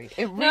category.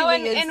 It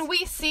really is. And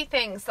we see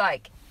things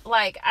like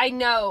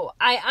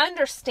I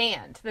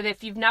understand that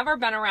if you've never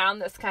been around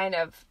this kind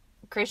of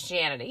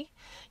Christianity,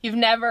 you've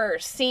never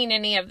seen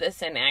any of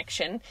this in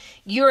action,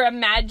 you're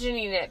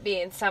imagining it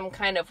being some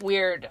kind of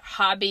weird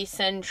hobby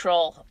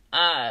central,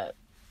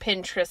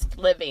 Pinterest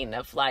living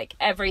of like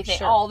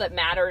everything, all that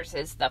matters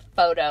is the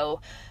photo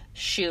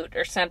shoot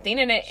or something,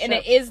 and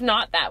it is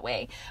not that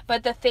way.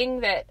 But the thing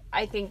that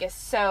I think is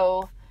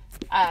so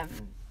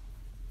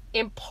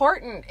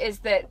important is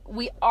that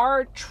we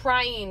are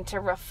trying to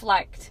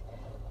reflect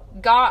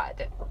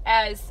God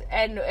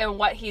and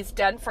what He's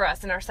done for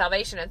us in our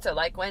salvation. And so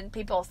like when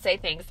people say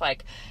things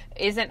like,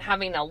 isn't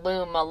having a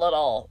loom a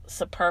little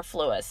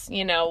superfluous?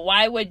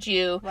 Why would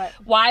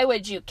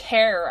you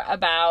care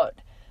about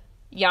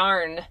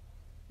yarn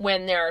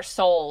when there are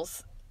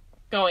souls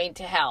going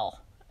to hell?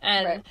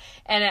 And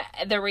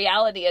the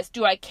reality is,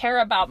 do I care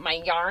about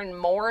my yarn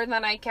more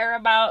than I care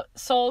about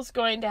souls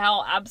going to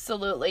hell?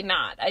 Absolutely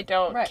not. I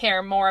don't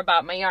care more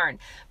about my yarn.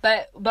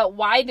 But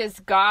why does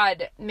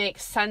God make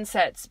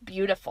sunsets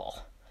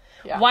beautiful?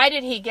 Yeah. Why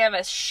did he give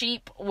us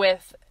sheep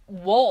with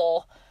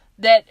wool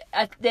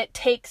that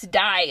takes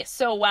dye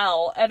so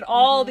well, and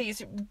all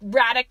these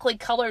radically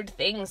colored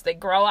things that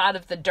grow out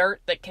of the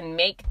dirt that can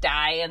make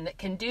dye and that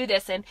can do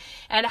this, and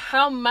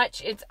how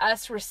much it's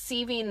us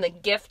receiving the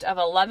gift of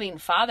a loving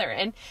Father,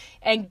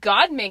 and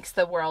God makes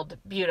the world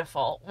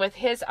beautiful with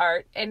his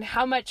art, and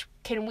how much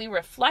can we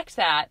reflect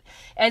that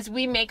as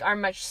we make our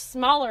much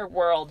smaller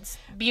worlds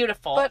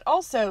beautiful? But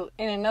also,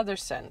 in another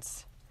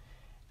sense,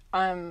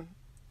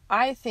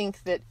 I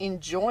think that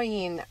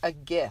enjoying a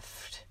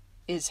gift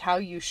is how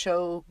you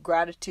show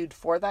gratitude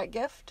for that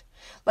gift.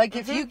 Like,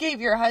 if you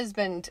gave your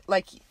husband,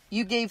 like,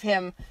 you gave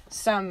him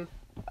some,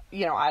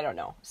 I don't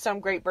know, some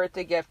great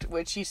birthday gift,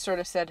 which he sort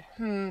of said,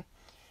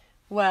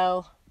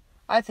 well,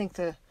 I think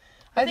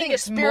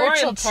it's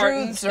spiritual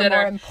truths are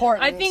more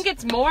important. I think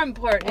it's more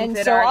important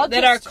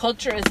that our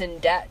culture is in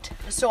debt.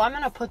 So I'm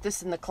going to put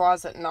this in the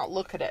closet and not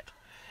look at it.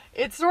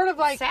 It's sort of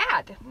like...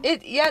 sad.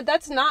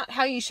 That's not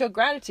how you show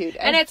gratitude.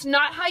 And it's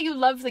not how you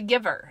love the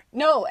giver.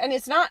 No, and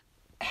it's not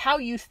how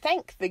you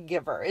thank the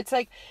giver. It's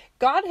like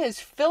God has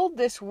filled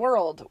this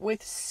world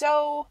with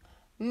so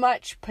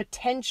much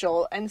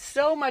potential and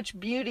so much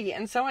beauty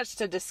and so much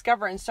to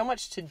discover and so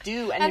much to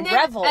do and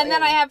revel in. And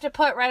then I have to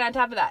put right on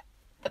top of that,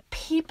 the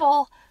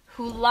people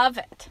who love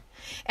it,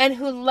 and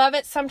who love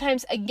it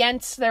sometimes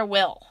against their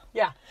will.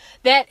 Yeah.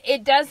 That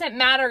it doesn't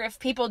matter if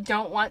people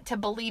don't want to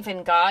believe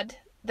in God,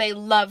 they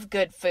love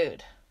good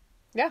food.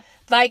 Yeah.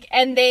 Like,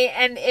 and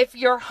if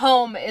your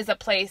home is a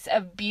place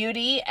of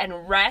beauty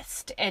and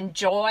rest and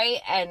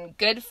joy and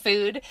good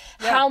food,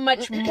 how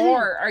much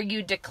more are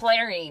you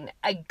declaring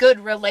a good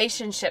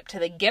relationship to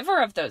the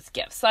giver of those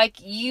gifts? Like,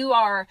 you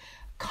are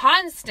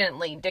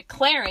constantly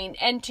declaring,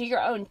 and to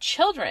your own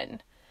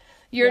children,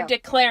 you're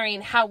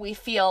declaring how we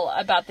feel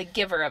about the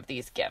giver of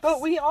these gifts.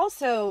 But we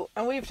also,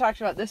 and we've talked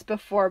about this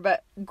before,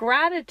 but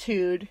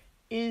gratitude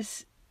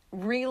is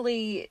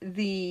really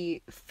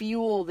the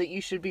fuel that you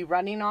should be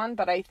running on.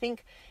 But I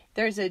think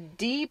there's a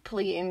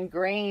deeply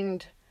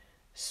ingrained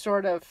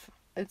sort of,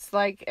 it's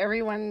like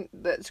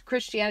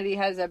Christianity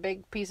has a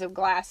big piece of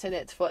glass in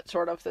its foot,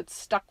 sort of, that's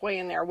stuck way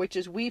in there, which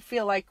is we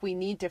feel like we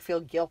need to feel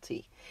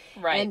guilty.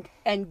 Right.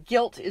 And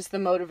guilt is the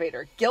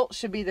motivator. Guilt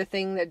should be the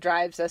thing that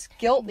drives us.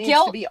 Guilt needs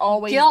to be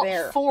always there.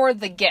 Guilt for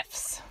the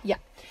gifts. Yeah.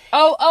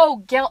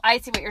 Oh, guilt. I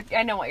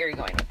know what you're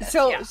going with this.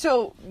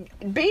 So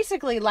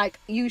basically, like,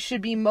 you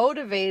should be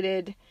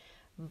motivated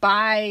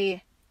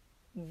by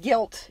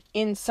guilt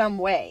in some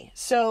way.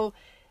 So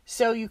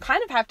you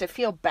kind of have to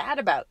feel bad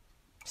about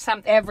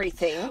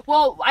everything.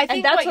 Well, I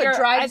think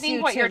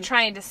what you're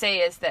trying to say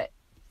is that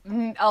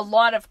a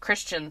lot of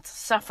Christians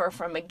suffer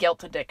from a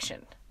guilt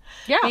addiction.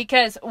 Yeah.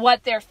 Because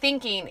what they're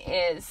thinking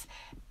is,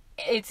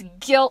 it's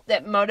guilt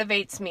that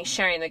motivates me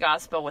sharing the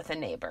gospel with a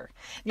neighbor.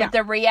 But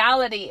the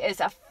reality is,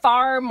 a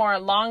far more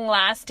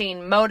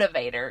long-lasting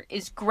motivator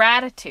is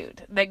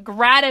gratitude. The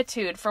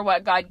gratitude for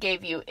what God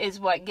gave you is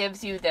what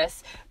gives you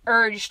this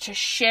urge to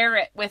share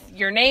it with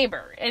your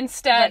neighbor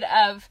instead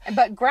of...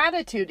 But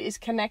gratitude is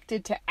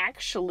connected to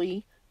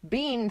actually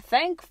being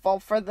thankful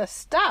for the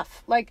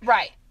stuff. Like,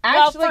 right.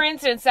 Actually, well, for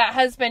instance, that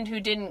husband who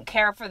didn't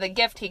care for the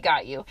gift he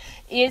got you,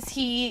 is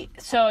he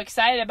so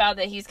excited about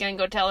that he's going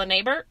to go tell a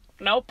neighbor?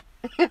 Nope.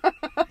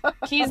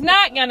 He's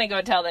not going to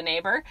go tell the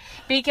neighbor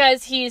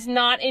because he's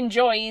not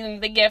enjoying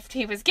the gift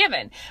he was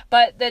given.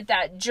 But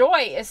that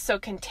joy is so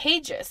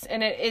contagious,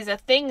 and it is a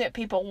thing that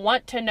people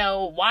want to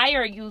know. Why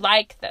are you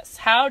like this?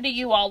 How do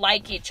you all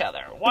like each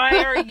other?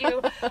 Why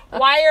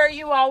are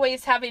you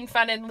always having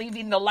fun and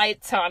leaving the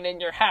lights on in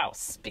your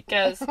house?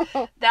 Because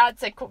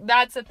that's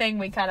a thing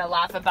we kind of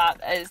laugh about,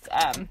 is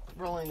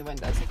rolling the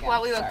windows again.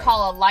 What we would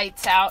call a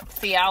lights out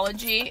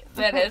theology.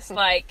 That is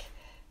like,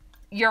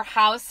 your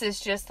house is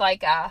just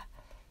like a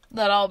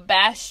little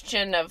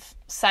bastion of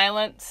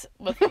silence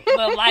with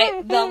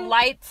the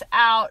lights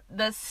out,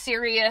 the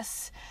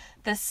serious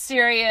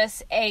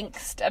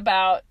angst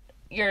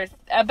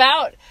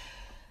about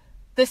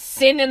the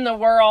sin in the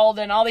world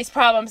and all these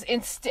problems.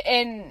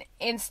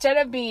 Instead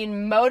of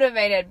being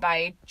motivated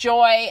by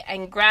joy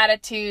and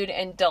gratitude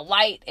and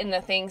delight in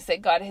the things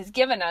that God has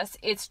given us,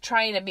 it's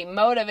trying to be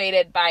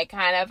motivated by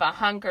kind of a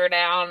hunker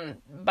down,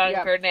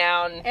 bunker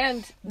down,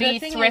 and be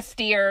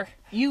thriftier.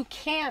 You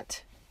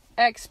can't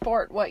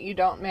export what you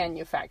don't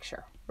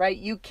manufacture, right?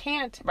 You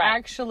can't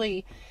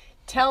actually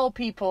tell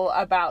people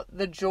about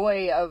the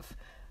joy of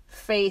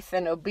faith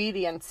and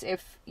obedience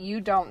if you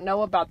don't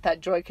know about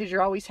that joy, because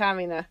you're always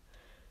having a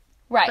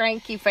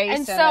cranky face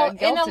and so a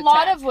guilt in a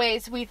lot of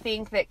ways, we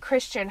think that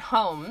Christian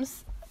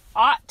homes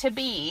ought to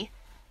be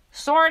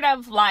sort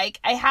of like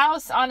a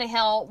house on a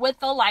hill with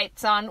the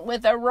lights on,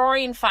 with a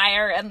roaring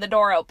fire and the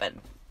door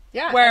open.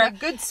 Yeah, and a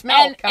good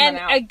smell coming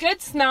out. And a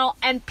good smell,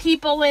 and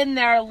people in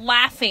there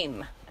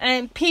laughing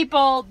and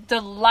people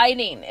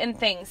delighting in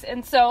things.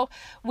 And so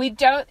we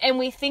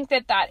think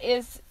that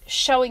is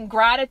showing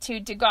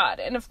gratitude to God.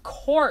 And of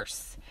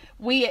course,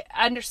 we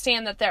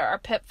understand that there are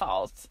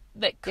pitfalls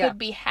that could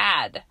be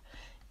had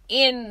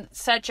in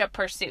such a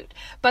pursuit.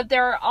 But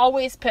there are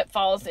always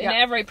pitfalls in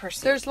every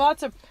pursuit. There's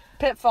lots of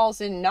pitfalls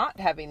in not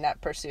having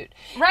that pursuit.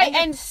 Right.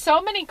 And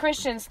so many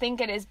Christians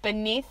think it is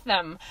beneath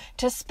them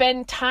to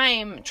spend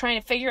time trying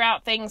to figure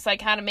out things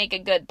like how to make a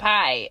good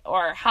pie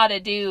or how to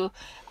do,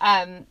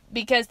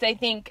 because they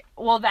think,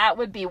 well, that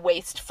would be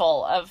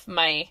wasteful of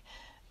my.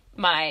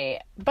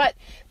 But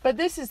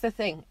this is the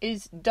thing,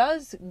 is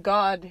does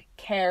God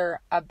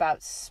care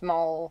about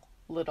small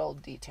little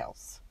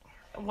details?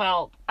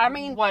 Well, I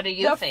mean, what do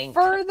you think?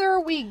 The further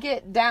we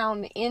get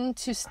down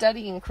into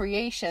studying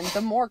creation,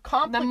 the more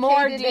complicated the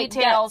more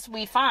details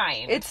we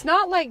find. It's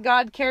not like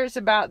God cares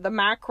about the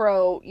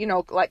macro,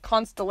 like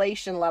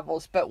constellation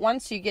levels, but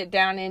once you get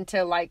down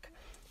into like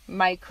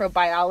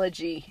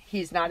microbiology,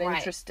 he's not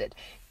interested.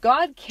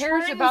 God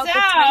cares about the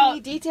tiny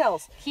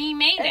details. He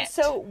made it. And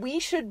so we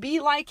should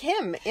be like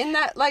him in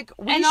that, like,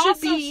 we and should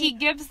also, be he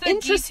gives the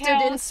interested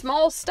details, in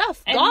small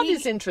stuff. God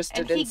is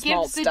interested in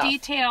small stuff. And he gives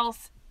the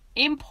details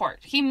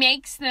import. He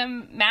makes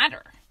them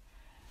matter.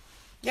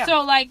 Yeah.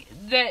 So, like,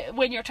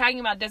 when you're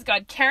talking about does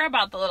God care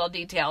about the little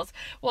details,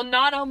 well,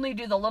 not only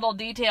do the little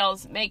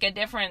details make a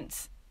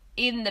difference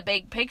in the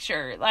big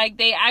picture, like,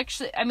 they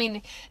actually, I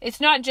mean,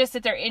 it's not just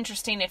that they're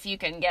interesting if you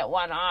can get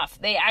one off.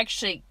 They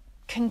actually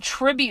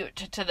contribute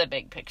to the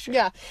big picture.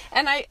 Yeah.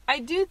 And I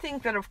do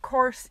think that, of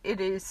course,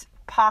 it is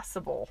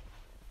possible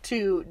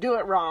to do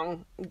it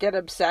wrong, get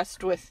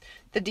obsessed with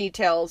the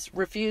details,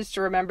 refuse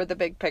to remember the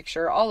big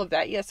picture, all of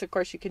that. Yes, of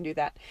course you can do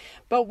that.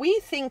 But we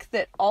think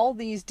that all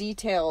these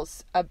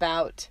details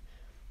about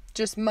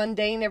just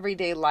mundane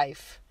everyday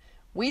life,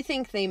 we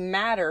think they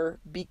matter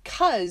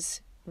because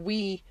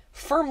we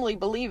firmly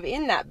believe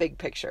in that big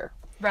picture.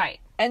 Right.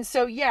 And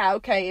so, yeah,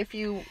 okay, if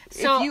you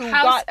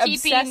got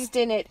obsessed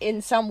in it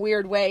in some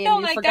weird way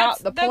and you forgot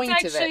the point of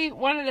it. That's actually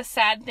one of the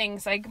sad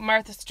things. Like,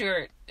 Martha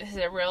Stewart is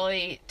a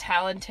really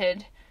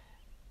talented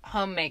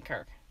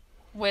homemaker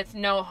with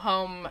no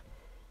home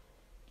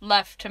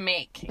left to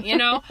make,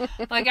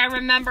 Like, I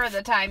remember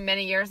the time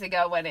many years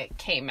ago when it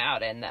came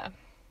out in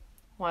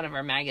one of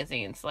her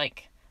magazines,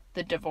 like,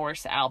 the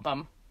divorce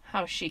album,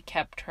 how she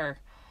kept her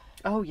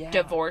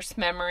divorce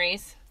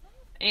memories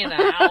in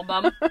an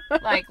album.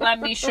 Like, let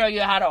me show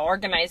you how to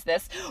organize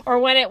this. Or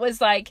when it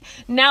was like,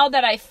 now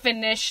that I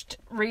finished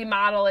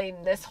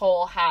remodeling this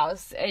whole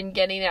house and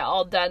getting it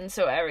all done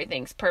so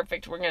everything's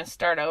perfect, we're going to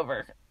start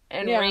over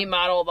and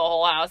remodel the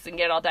whole house and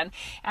get it all done.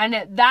 And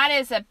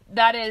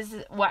that is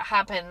what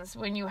happens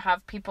when you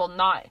have people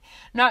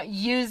not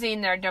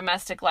using their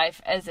domestic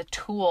life as a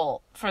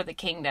tool for the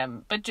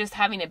kingdom, but just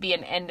having it be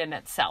an end in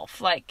itself.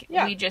 Like,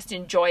 we just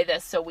enjoy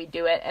this, so we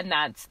do it, and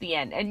that's the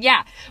end. And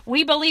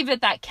we believe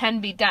that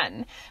can be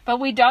done, but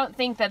we don't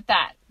think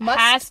that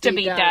has to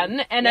be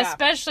done, and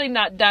especially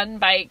not done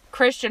by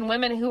Christian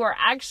women who are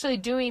actually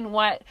doing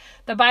what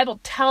the Bible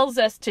tells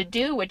us to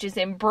do, which is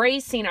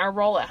embracing our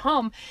role at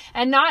home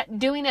and not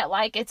doing it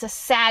like it's a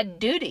sad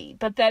duty,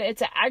 but that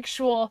it's an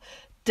actual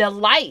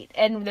delight,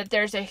 and that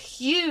there's a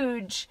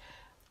huge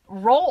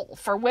role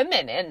for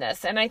women in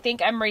this. And I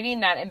think I'm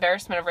reading that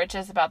Embarrassment of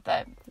Riches about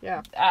the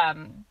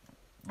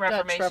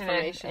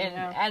Reformation,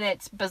 and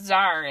it's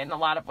bizarre in a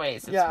lot of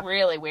ways. It's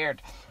really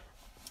weird.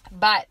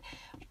 But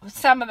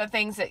some of the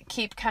things that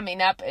keep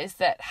coming up is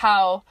that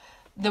how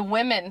the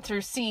women,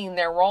 through seeing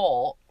their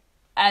role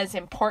as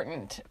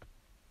important,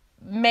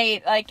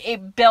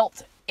 it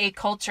built a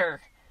culture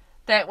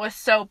that was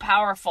so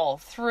powerful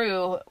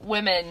through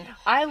women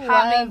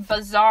having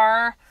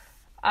bizarre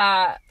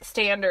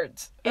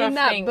standards in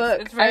that things.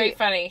 book. It's very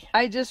funny.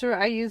 I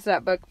used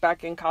that book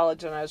back in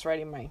college when I was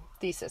writing my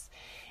thesis,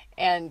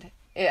 and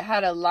it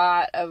had a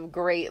lot of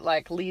great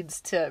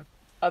leads to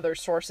other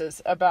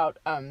sources about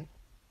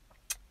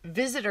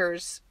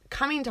visitors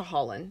coming to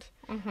Holland,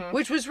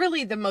 which was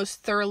really the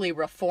most thoroughly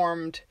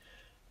reformed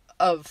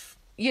of,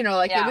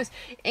 it was,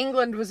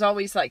 England was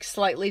always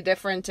slightly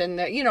different, and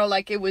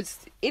it was,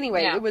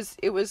 anyway,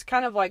 it was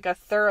kind of like a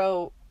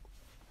thorough,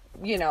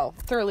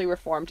 thoroughly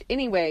reformed.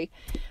 Anyway,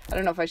 I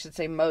don't know if I should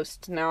say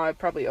most, now I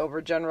probably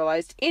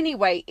overgeneralized.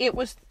 Anyway, it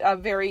was a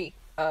very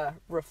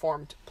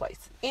reformed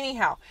place.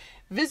 Anyhow,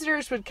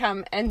 visitors would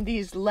come, and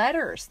these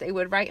letters they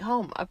would write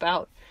home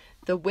about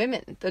the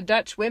women, the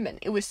Dutch women.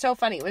 It was so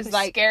funny. It was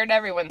scared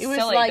everyone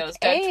silly, those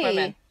Dutch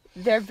women.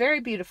 They're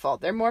very beautiful.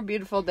 They're more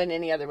beautiful than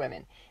any other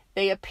women.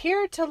 They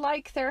appear to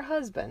like their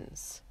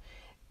husbands.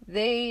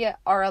 They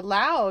are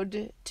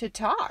allowed to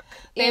talk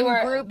in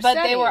group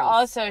settings. They were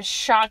also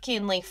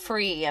shockingly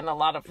free in a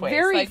lot of ways.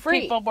 Very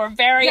free. People were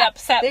very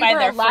upset by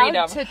their freedom. They were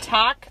allowed to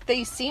talk.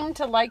 They seemed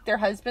to like their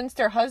husbands.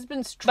 Their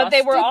husbands trusted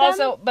them.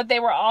 But they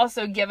were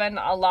also given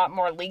a lot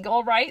more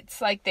legal rights.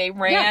 Like, they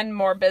ran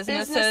more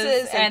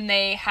businesses, and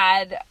they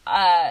had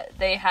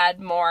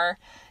more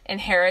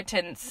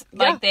inheritance.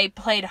 Like, they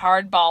played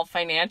hardball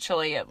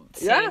financially, it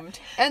seemed.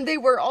 And they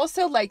were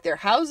also, like, their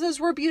houses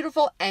were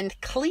beautiful and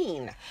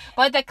clean.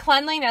 But the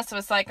cleanliness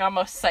was, like,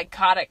 almost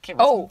psychotic. It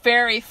was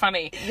very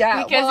funny.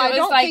 Yeah, because well, it was I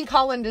don't like, think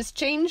Holland has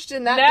changed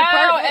in that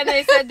department. And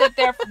they said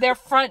that their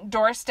front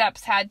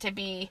doorsteps had to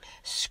be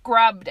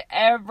scrubbed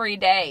every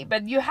day.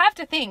 But you have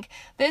to think,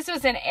 this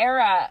was an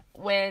era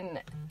when,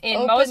 in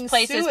Open most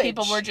places, sewage.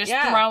 people were just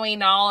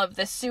throwing all of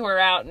the sewer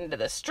out into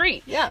the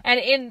street. Yeah. And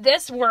in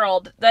this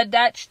world, the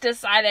Dutch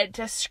decided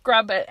to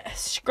scrub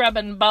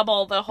and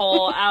bubble the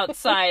whole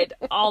outside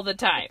all the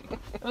time.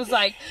 It was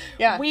like,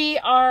 we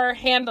are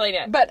handling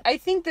it. But I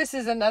think this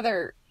is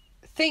another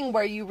thing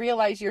where you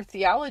realize your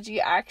theology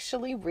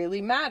actually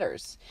really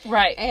matters.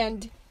 Right.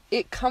 And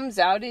it comes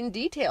out in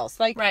details,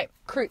 like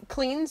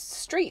clean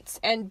streets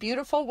and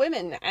beautiful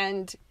women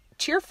and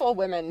cheerful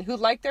women who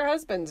like their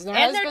husbands and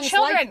their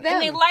children, like them.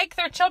 and they like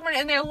their children,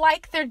 and they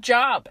like their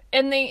job,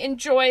 and they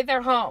enjoy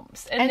their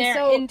homes, and they're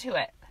so into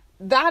it.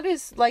 That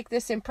is like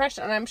this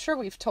impression, and I'm sure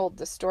we've told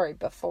the story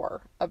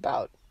before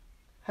about.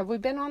 Have we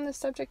been on this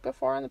subject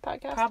before on the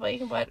podcast?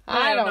 Probably, but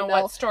I don't know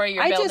what story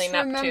you're building up to.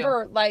 I just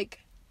remember like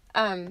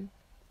an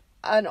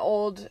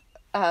old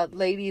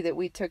lady that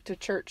we took to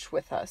church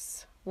with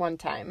us one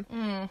time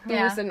who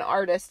was an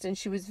artist, and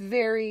she was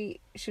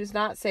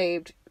not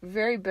saved,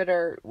 very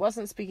bitter,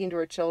 wasn't speaking to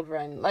her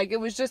children, like it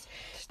was just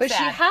but sad.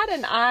 She had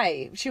an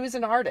eye, she was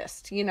an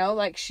artist, you know,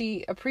 like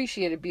she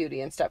appreciated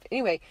beauty and stuff.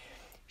 Anyway,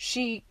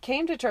 she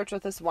came to church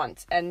with us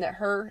once, and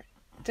her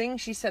thing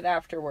she said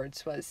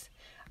afterwards was,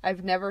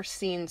 I've never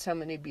seen so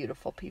many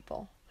beautiful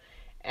people.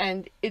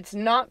 And it's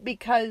not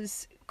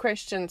because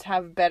Christians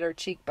have better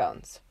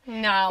cheekbones.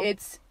 No.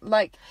 It's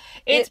like...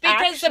 It's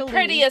because the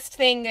prettiest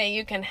thing that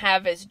you can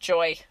have is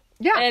joy.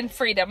 Yeah. And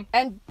freedom.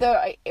 And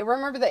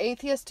remember the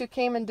atheist who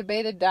came and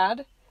debated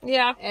Dad?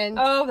 Yeah. And,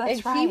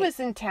 that's right. He was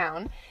in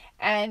town.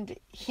 And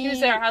he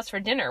was at our house for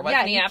dinner,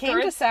 wasn't he, afterwards?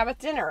 He came to Sabbath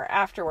dinner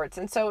afterwards.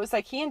 And so it was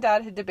like he and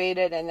Dad had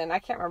debated, and then I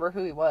can't remember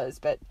who he was,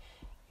 but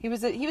he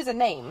was a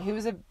name. He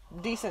was a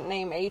decent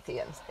name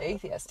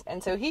atheist.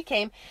 And so he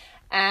came,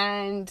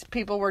 and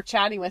people were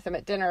chatting with him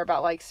at dinner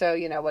about like, so,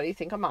 you know, what do you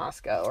think of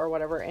Moscow or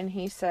whatever? And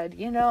he said,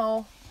 you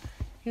know,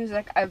 he was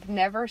like, I've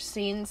never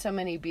seen so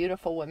many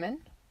beautiful women.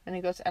 And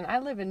he goes, and I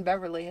live in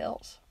Beverly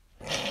Hills.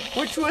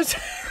 Which was...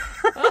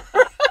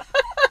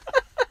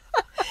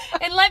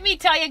 And let me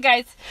tell you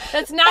guys,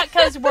 that's not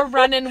because we're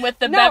running with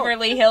the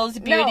Beverly Hills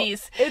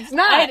beauties. No, it's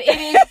not. It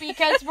is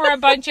because we're a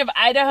bunch of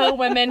Idaho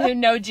women who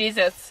know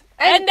Jesus.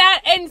 And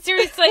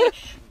seriously,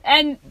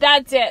 and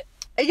that's it.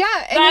 Yeah.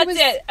 And that's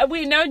it.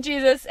 We know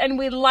Jesus, and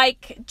we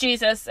like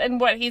Jesus and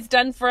what he's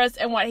done for us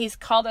and what he's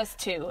called us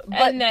to.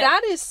 But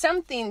that is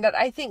something that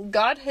I think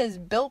God has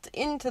built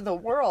into the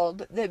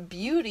world, that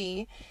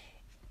beauty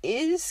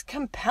is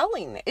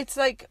compelling. It's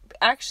like,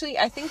 actually,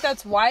 I think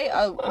that's why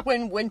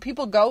when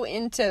people go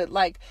into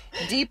like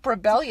deep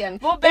rebellion,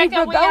 they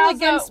rebel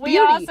against beauty. We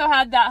also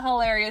had that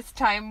hilarious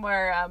time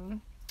where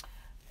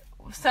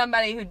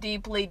somebody who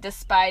deeply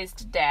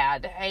despised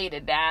Dad,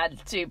 hated Dad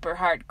super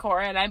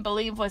hardcore, and I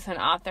believe was an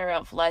author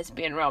of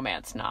lesbian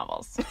romance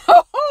novels.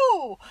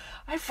 Oh,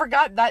 I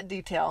forgot that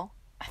detail.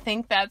 I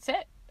think that's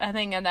it. I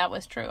think that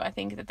was true. I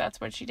think that's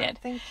what she did. I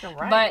think you're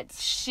right. But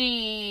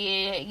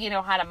she,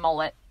 had a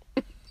mullet.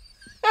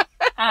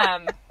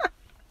 I'm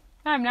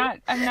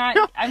not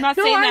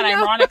saying that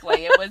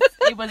ironically.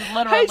 It was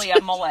literally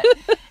a mullet.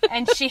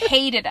 And she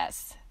hated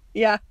us.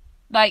 Yeah.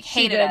 Like,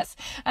 hated us.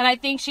 And I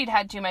think she'd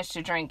had too much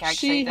to drink,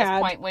 actually, at this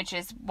point, which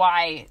is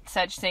why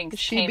such things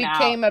came out. She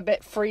became a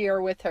bit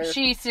freer with her.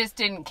 She just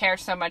didn't care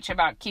so much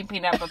about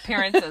keeping up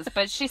appearances.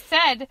 But she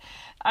said,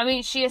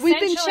 she essentially... We've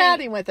been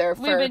chatting with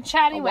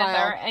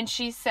her and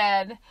she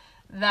said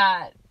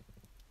that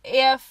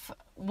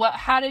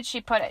how did she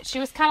put it? She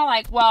was kind of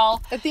like,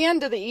 well... At the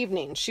end of the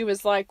evening, she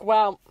was like,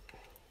 well,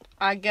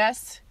 I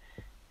guess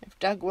if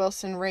Doug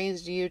Wilson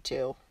raised you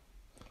two,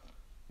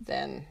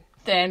 then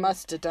he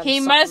must have done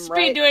something right. He must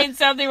be doing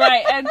something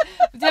right. And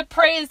the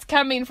praise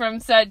coming from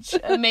such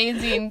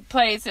amazing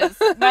places.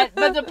 But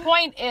the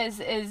point is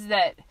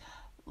that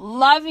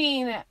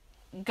loving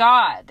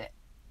God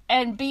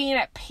and being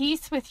at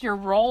peace with your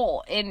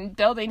role in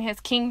building his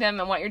kingdom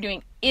and what you're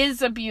doing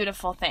is a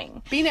beautiful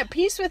thing. Being at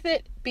peace with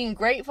it, being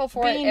grateful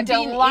for it, and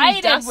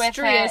delighted being with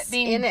it,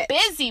 being in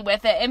busy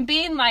with it, and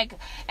being like,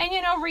 and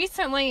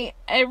recently,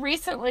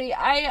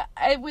 I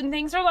when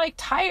things are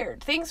like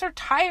things are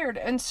tired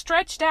and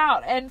stretched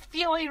out and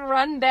feeling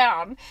run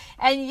down,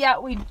 and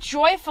yet we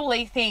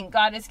joyfully think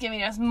God is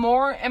giving us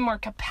more and more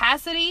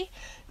capacity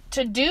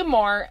to do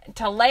more,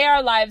 to lay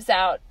our lives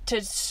out, to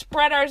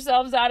spread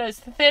ourselves out as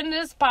thin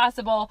as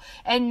possible,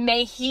 and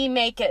may he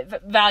make it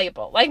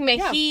valuable. Like, may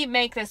he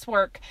make this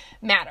work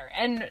matter.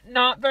 And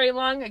not very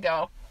long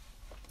ago,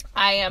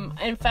 I am,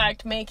 in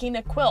fact, making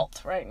a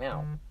quilt right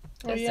now.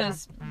 This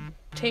is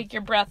take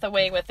your breath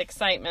away with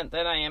excitement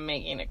that I am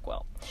making a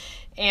quilt.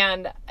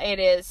 And it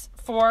is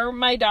for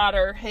my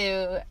daughter,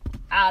 who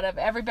out of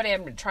everybody,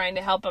 I'm trying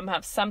to help them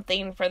have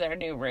something for their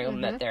new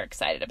room that they're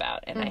excited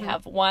about. And I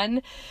have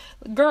one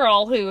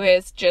girl who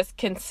has just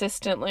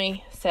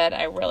consistently said,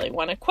 I really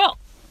want to quilt.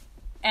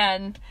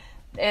 And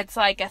it's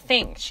like a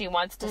thing. She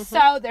wants to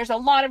sew. There's a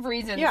lot of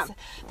reasons. Yeah.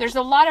 There's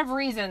a lot of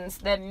reasons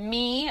that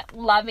me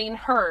loving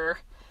her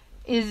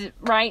is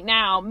right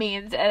now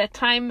means at a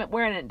time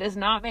where it does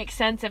not make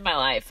sense in my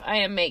life, I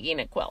am making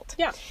a quilt.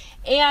 Yeah.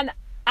 And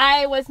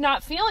I was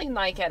not feeling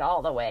like it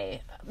all the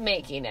way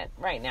making it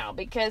right now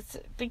because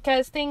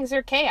things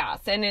are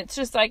chaos and it's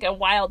just like a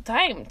wild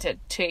time to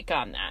take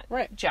on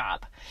that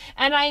job.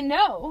 And I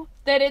know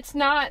that it's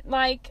not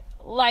like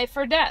life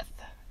or death.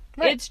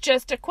 Right. It's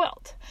just a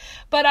quilt.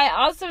 But I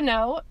also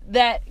know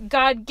that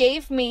God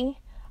gave me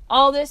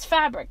all this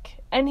fabric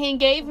and he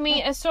gave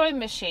me a sewing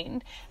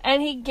machine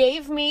and he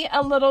gave me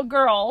a little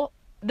girl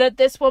that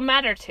this will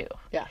matter to.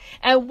 Yeah.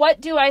 And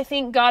what do I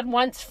think God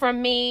wants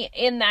from me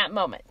in that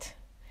moment?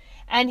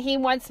 And he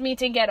wants me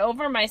to get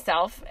over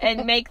myself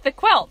and make the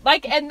quilt.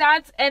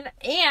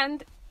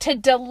 And to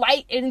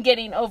delight in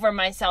getting over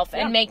myself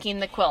and making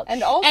the quilt.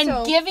 And also,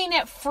 and giving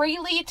it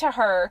freely to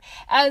her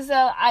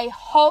I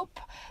hope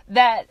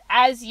that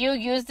as you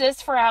use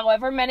this for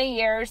however many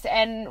years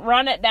and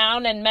run it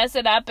down and mess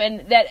it up,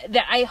 and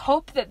that I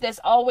hope that this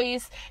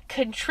always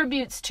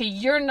contributes to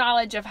your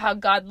knowledge of how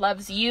God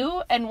loves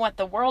you and what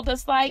the world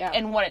is like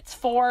and what it's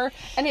for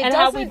and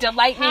how we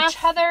delight in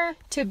each other.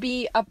 To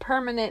be a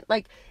permanent,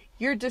 like,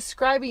 you're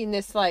describing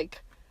this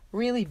like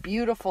really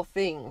beautiful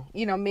thing,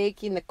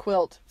 making the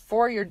quilt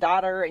for your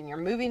daughter and you're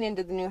moving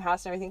into the new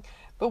house and everything.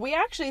 But we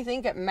actually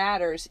think it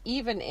matters,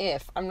 even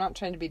if, I'm not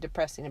trying to be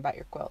depressing about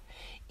your quilt,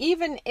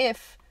 even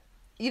if,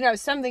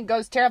 something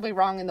goes terribly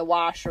wrong in the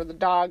wash or the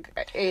dog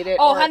ate it.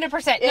 Oh,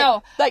 100%.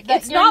 No. Like,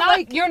 it's not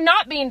like... You're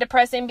not being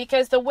depressing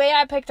because the way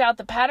I picked out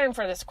the pattern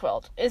for this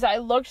quilt is I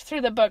looked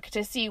through the book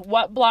to see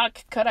what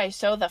block could I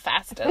sew the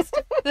fastest.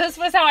 This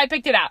was how I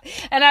picked it out.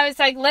 And I was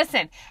like,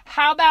 listen,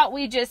 how about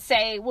we just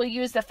say we'll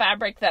use the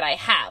fabric that I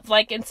have?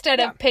 Like, instead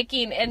of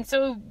picking... And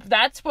so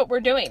that's what we're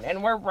doing.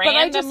 And we're randomly...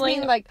 But I just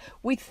mean, like,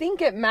 we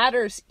think it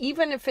matters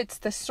even if it's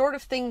the sort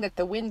of thing that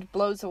the wind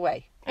blows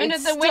away. And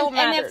if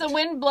the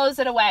wind blows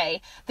it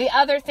away, the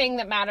other thing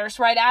that matters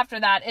right after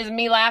that is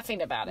me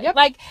laughing about it. Yep.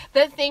 Like,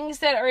 the things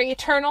that are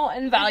eternal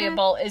and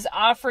valuable is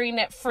offering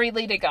it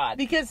freely to God.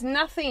 Because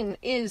nothing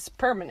is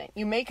permanent.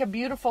 You make a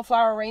beautiful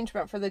flower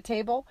arrangement for the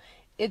table,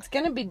 it's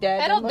going to be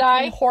dead. It'll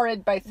die.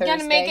 Horrid by Thursday. You're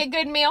going to make a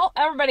good meal,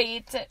 everybody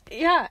eats it.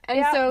 Yeah,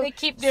 and so they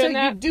keep doing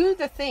that. You do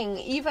the thing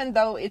even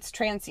though it's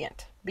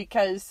transient,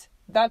 because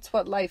that's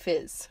what life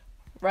is,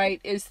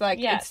 right? It's like,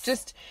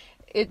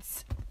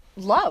 it's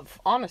love,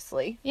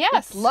 honestly.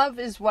 Yes. Love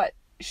is what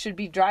should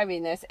be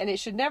driving this, and it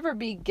should never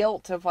be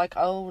guilt of like,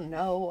 oh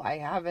no, I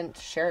haven't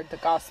shared the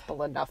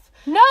gospel enough.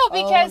 No,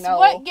 because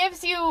what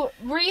gives you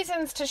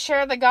reasons to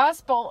share the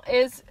gospel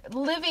is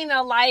living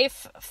a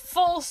life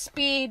full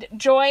speed,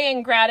 joy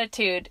and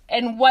gratitude,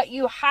 and what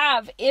you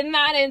have in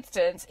that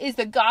instance is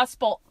the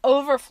gospel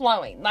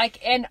overflowing,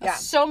 like in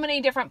so many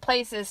different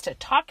places to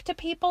talk to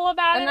people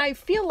about it. And I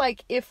feel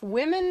like if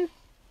women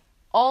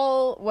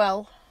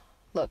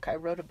look, I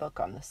wrote a book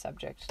on the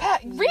subject.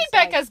 Read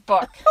Becca's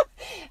book.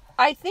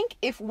 I think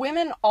if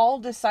women all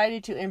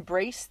decided to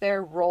embrace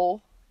their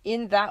role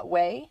in that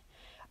way,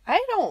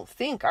 I don't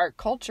think our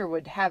culture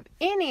would have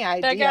any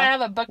idea. They're going to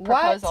have a book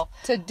proposal.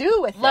 What to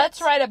do with it.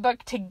 Let's write a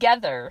book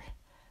together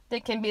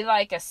that can be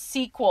like a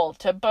sequel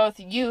to both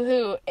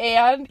Yoo-Hoo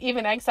and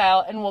Even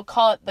Exile, and we'll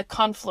call it The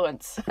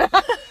Confluence. And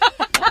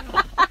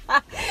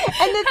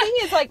the thing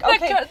is, like,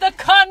 okay. The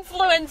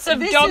confluence of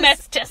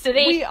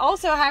domesticity. We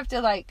also have to,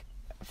 like,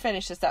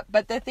 finish this up,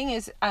 but the thing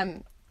is,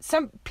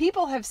 some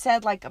people have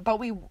said, like, but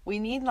we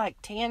need like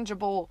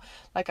tangible,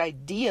 like,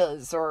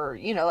 ideas or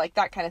like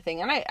that kind of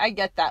thing, and I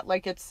get that.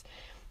 Like,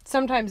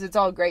 sometimes it's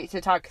all great to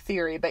talk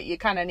theory, but you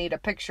kind of need a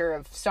picture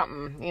of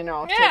something to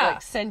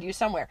like send you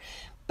somewhere.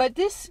 But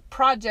this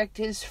project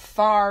is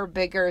far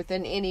bigger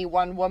than any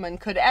one woman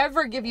could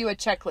ever give you a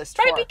checklist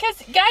for. Right,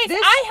 because guys,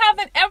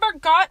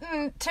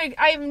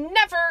 I've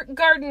never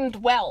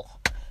gardened well.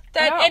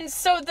 And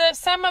so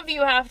some of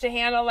you have to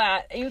handle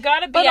that. You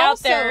got to be out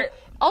there.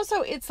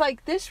 Also, it's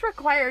like this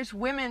requires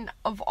women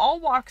of all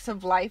walks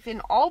of life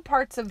in all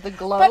parts of the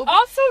globe. But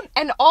also,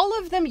 and all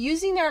of them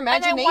using their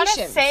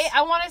imaginations. And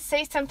I want to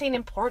say something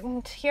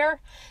important here.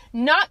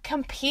 Not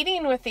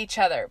competing with each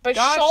other, but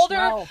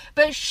shoulder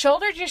to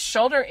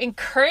shoulder,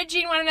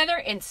 encouraging one another,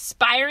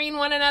 inspiring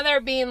one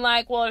another, being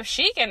like, well, if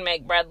she can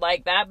make bread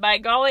like that, by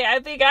golly, I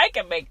think I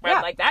can make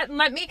bread like that.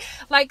 And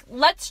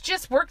let's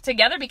just work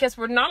together, because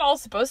we're not all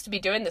supposed to be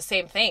doing the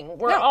same thing.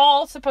 We're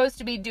all supposed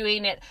to be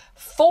doing it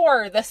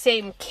for the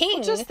same king.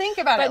 Well, just think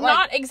about it. But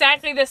not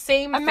exactly the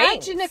same thing.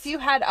 Imagine if you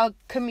had a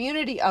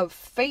community of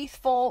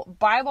faithful,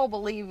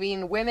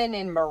 Bible-believing women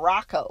in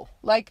Morocco.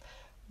 Like,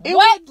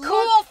 what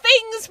cool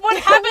things would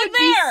happen would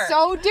there? be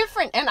so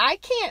different. And I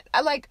can't,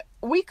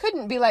 we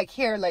couldn't be like,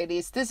 here,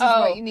 ladies, this is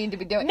what you need to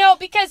be doing. No,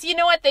 because you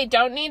know what they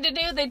don't need to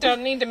do? They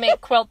don't need to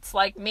make quilts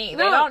like me.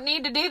 They don't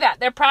need to do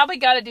that. They're probably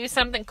got to do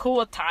something cool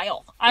with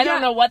tile. I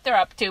don't know what they're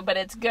up to, but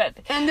it's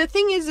good. And the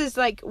thing is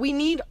like, we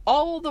need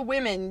all the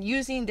women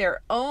using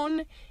their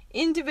own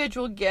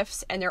individual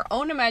gifts and their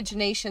own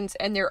imaginations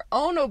and their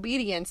own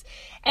obedience.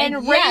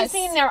 And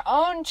raising their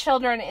own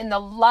children in the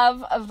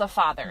love of the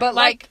Father. But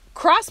like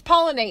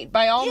cross-pollinate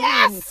by all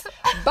means.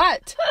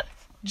 But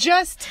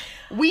just,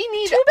 we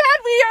need... Too bad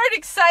we aren't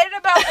excited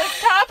about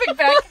this topic,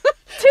 Beck.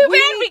 Too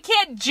bad we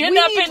can't gin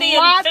up any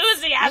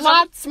enthusiasm.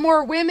 Lots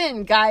more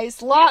women,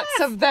 guys. Lots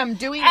of them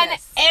doing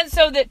this. And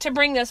so that to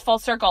bring this full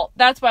circle,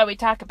 that's why we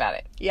talk about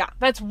it. Yeah.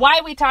 That's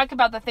why we talk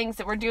about the things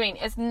that we're doing.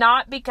 It's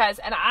not because,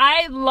 and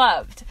I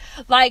loved,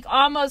 like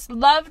almost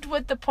loved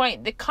with the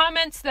point, the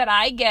comments that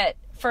I get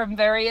from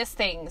various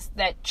things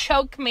that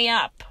choke me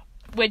up,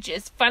 which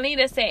is funny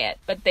to say it,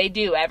 but they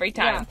do every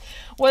time,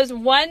 was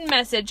one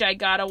message I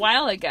got a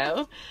while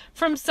ago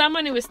from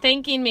someone who was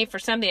thanking me for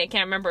something. I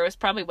can't remember. It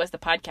was the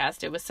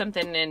podcast. It was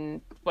something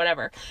in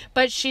whatever.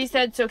 But she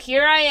said, so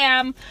here I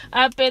am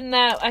up in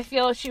I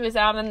feel she was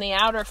out in the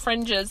outer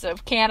fringes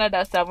of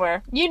Canada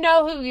somewhere. You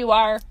know who you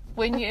are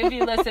if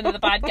you listen to the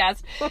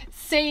podcast,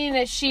 saying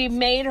that she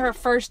made her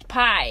first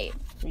pie.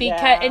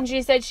 And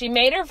she said she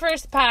made her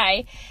first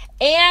pie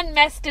and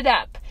messed it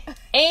up.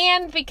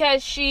 And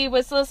because she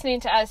was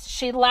listening to us,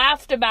 she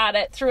laughed about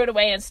it, threw it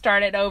away, and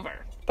started over.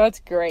 That's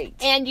great.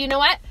 And you know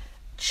what?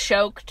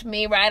 Choked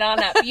me right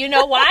on up. You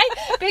know why?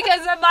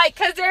 Because I'm like,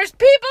 because there's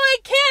people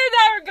in Canada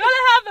who are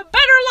gonna have a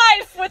better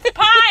life with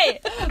pie.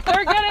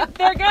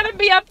 They're gonna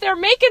be up there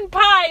making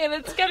pie, and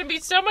it's gonna be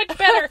so much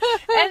better.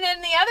 And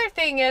then the other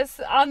thing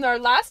is, on our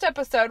last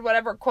episode,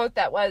 whatever quote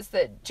that was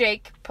that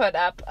Jake put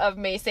up of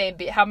me saying,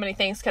 how many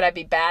things could I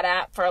be bad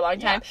at for a long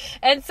time?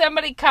 And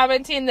somebody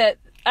commenting that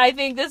I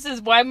think this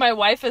is why my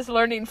wife is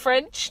learning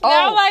French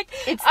now. Like,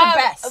 it's the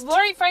best.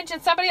 Learning French,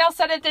 and somebody else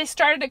said that they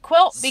started a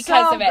quilt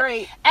because of it.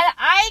 Great. And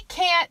I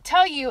can't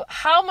tell you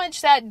how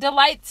much that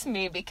delights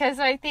me, because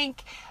I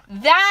think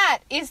that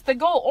is the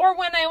goal. Or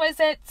when I was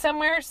at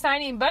somewhere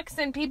signing books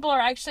and people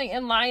are actually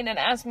in line and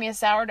ask me a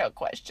sourdough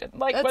question.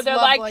 Like, where they're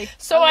lovely. Like,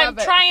 so I'm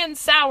trying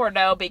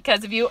sourdough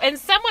because of you. And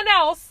someone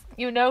else,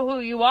 you know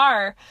who you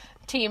are,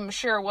 Team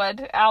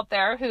Sherwood out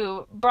there,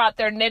 who brought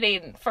their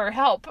knitting for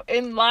help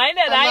in line,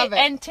 and I love it.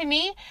 And to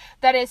me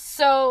that is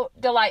so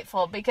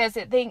delightful, because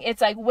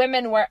it's like,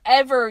 women,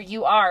 wherever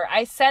you are.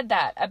 I said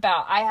that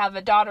about, I have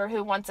a daughter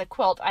who wants a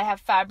quilt, I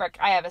have fabric,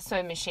 I have a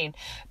sewing machine,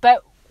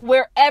 but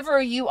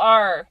wherever you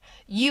are,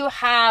 you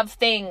have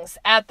things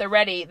at the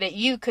ready that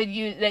you could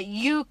use, that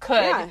you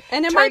could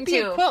and it might be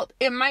a quilt,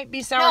 it might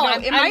be sourdough,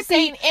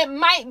 it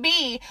might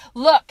be,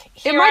 look,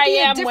 here it might be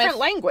I am a different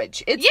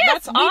language.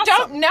 That's awesome. We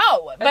don't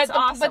know,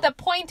 but the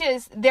point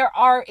is, there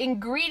are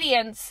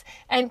ingredients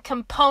and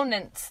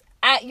components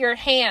at your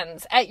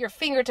hands, at your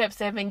fingertips,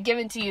 that have been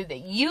given to you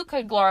that you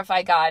could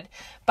glorify God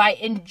by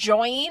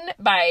enjoying,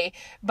 by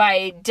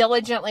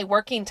diligently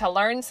working to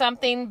learn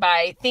something,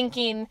 by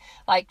thinking,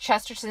 like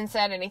Chesterton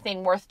said,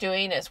 anything worth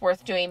doing is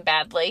worth doing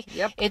badly.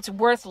 Yep. It's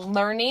worth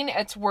learning.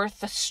 It's worth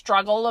the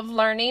struggle of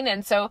learning.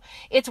 And so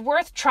it's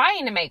worth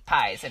trying to make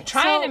pies and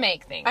trying to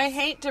make things. I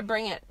hate to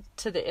bring it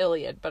to the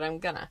Iliad, but I'm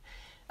gonna.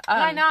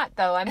 Why not,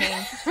 though? I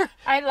mean,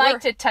 I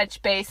like to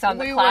touch base on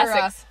the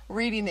classics. We were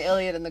reading the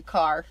Iliad in the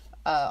car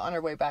on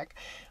our way back,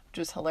 which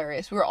was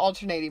hilarious. We were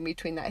alternating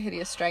between That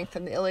Hideous Strength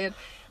and the Iliad.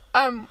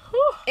 And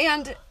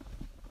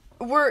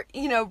we're,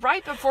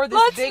 right before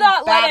this big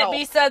battle. Let's not let it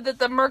be said that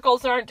the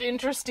Merkles aren't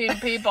interesting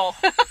people.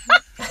 Becca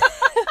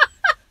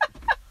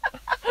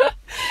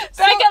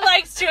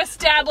likes to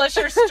establish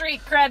her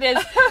street cred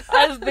as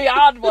the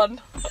odd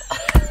one.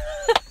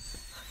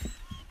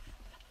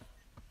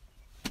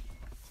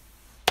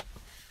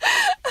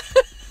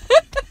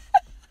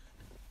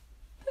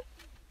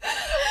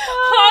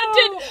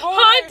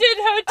 Haunted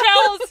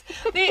hotels,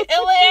 the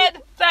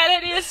Iliad,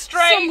 That Hideous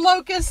Strength, some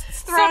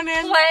locusts thrown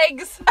in,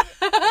 plagues.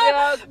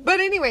 Yeah. But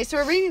anyway, so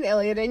we're reading the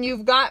Iliad, and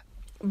you've got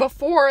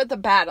before the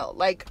battle,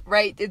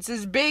 it's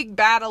this big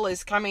battle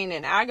is coming,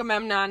 and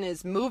Agamemnon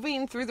is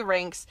moving through the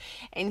ranks,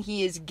 and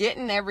he is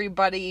getting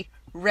everybody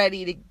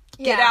ready to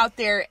get out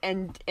there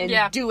and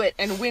do it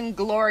and win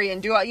glory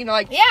and do it,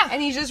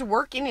 and he's just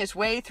working his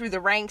way through the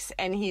ranks,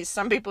 and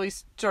some people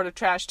he's sort of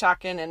trash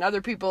talking, and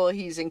other people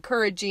he's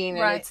encouraging,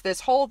 and it's this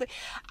whole thing.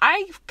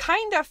 I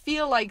kind of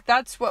feel like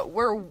that's what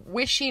we're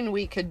wishing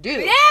we could do.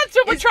 Yeah, that's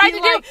what we're trying to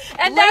do.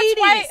 And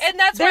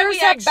that's why we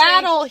there's a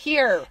battle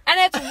here.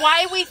 And it's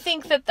why we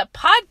think that the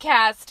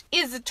podcast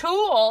is a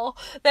tool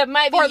that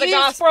might be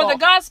used for the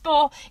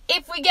gospel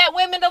if we get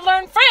women to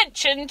learn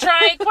French and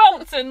try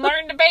quilts and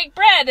learn to bake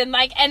bread and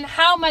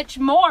how much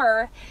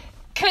more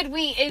should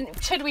we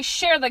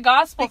share the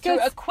gospel through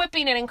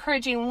equipping and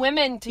encouraging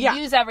women to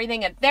use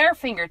everything at their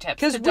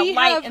fingertips to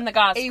delight in the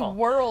gospel. A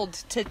world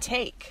to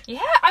take.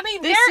 Yeah, I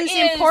mean, this is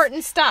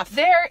important stuff.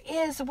 There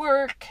is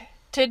work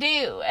to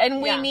do,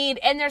 and we Yeah. need,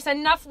 and there's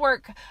enough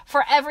work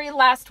for every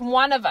last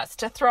one of us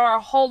to throw our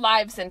whole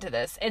lives into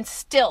this and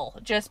still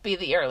just be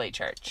the early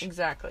church.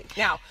 Exactly.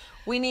 Now,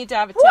 we need to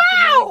have a tip,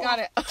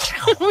 and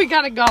then we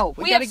gotta go.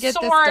 We gotta have get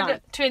this soared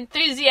done. to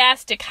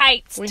enthusiastic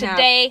heights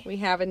today. We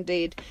have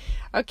indeed.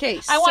 Okay,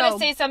 I want to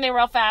say something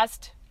real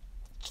fast.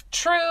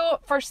 True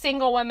for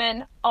single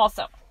women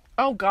also.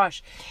 oh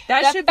gosh,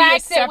 that The should be a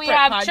fact separate that we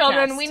have podcast.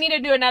 children, we need to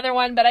do another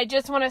one, but I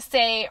just want to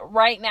say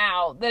right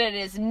now that it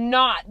is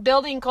not,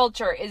 building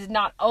culture is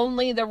not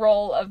only the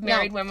role of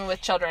married women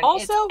with children.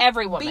 Also, it's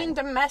every woman. being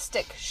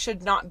domestic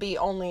should not be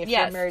only if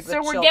you're married with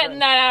so children. we're getting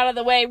that out of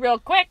the way real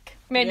quick.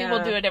 Maybe Yeah,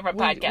 we'll do a different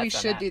podcast. We on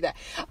should that. do that.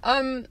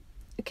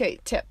 Okay,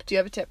 tip. Do you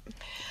have a tip?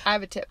 I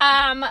have a tip.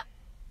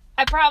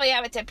 I probably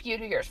have a tip. You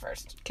do yours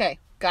first. Okay,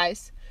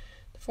 guys,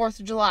 the 4th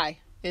of July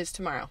is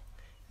tomorrow.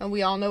 And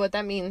we all know what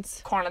that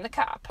means. Corn on the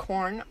cob.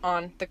 Corn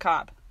on the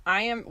cob.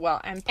 And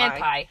pie. And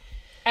pie.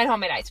 And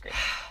homemade ice cream.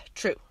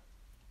 True.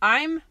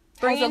 I'm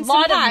bringing Has a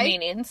lot some of pie,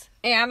 meanings.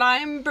 and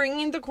I'm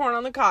bringing the corn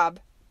on the cob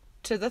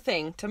to the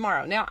thing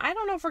tomorrow. Now, I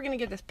don't know if we're going to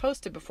get this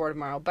posted before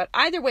tomorrow, but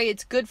either way,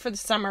 it's good for the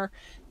summer.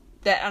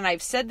 And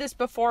I've said this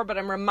before, but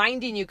I'm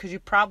reminding you because you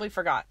probably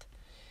forgot.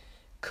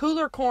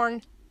 Cooler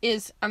corn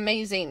is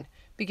amazing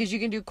because you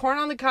can do corn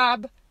on the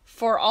cob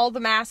for all the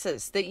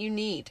masses that you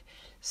need.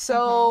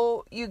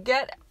 So you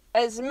get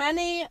as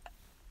many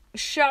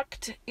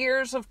shucked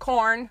ears of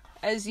corn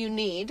as you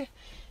need.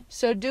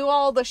 So do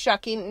all the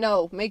shucking.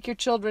 No, make your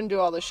children do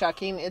all the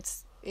shucking.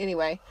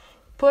 Anyway,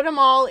 put them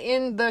all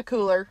in the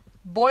cooler.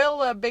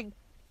 Boil a big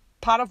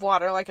pot of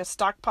water, like a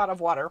stock pot of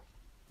water.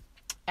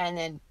 And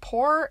then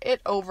pour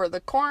it over the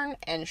corn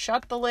and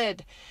shut the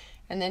lid.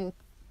 And then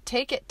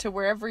take it to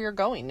wherever you're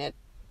going.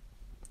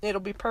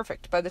 It'll be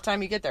perfect by the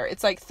time you get there.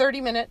 It's like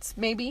 30 minutes,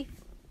 maybe,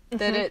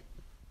 that it...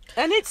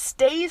 And it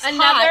stays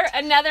hot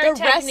another the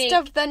technique.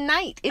 rest of the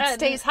night. It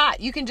stays hot.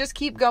 You can just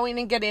keep going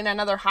and getting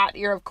another hot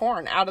ear of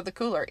corn out of the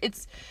cooler.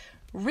 It's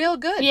real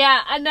good.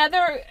 Yeah,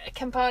 another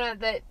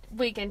component that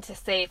we can to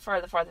say for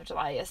the 4th of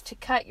July is to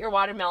cut your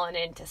watermelon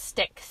into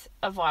sticks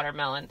of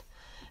watermelon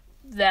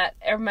that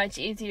are much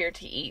easier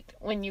to eat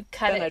when you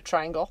cut In it. a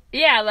triangle.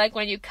 Yeah, like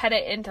when you cut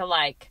it into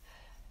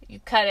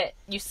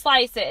you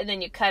slice it and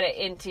then you cut it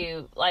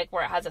into like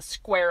where it has a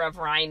square of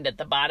rind at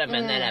the bottom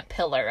and then a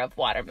pillar of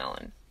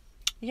watermelon.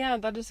 Yeah,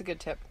 that is a good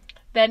tip.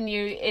 Then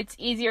it's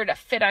easier to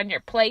fit on your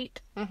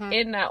plate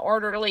in an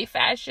orderly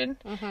fashion.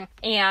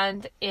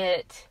 And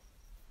it,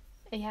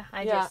 And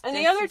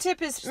the other tip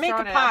is make a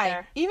throwing it out pie.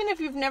 there. Even if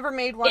you've never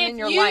made one in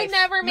your If life. you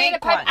never made make a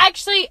pie, one.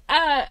 actually,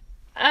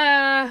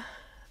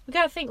 we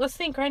gotta think. Let's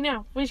think right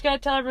now. We just gotta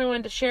tell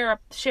everyone to share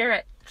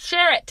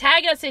it.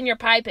 Tag us in your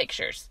pie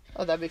pictures.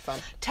 Oh, that'd be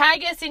fun.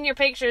 Tag us in your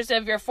pictures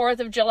of your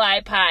 4th of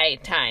July pie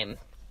time.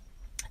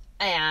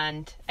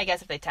 And I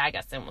guess if they tag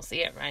us, then we'll see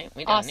it, right?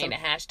 We don't Awesome. need a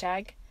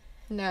hashtag.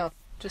 No,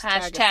 just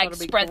tag us. Hashtag That'll be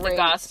spread the great.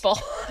 gospel.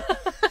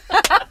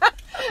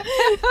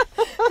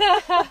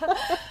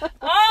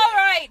 All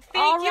right.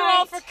 Thank you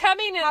all for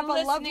coming and Have a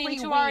listening lovely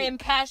to our week.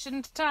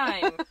 impassioned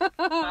time.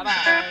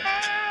 Bye-bye.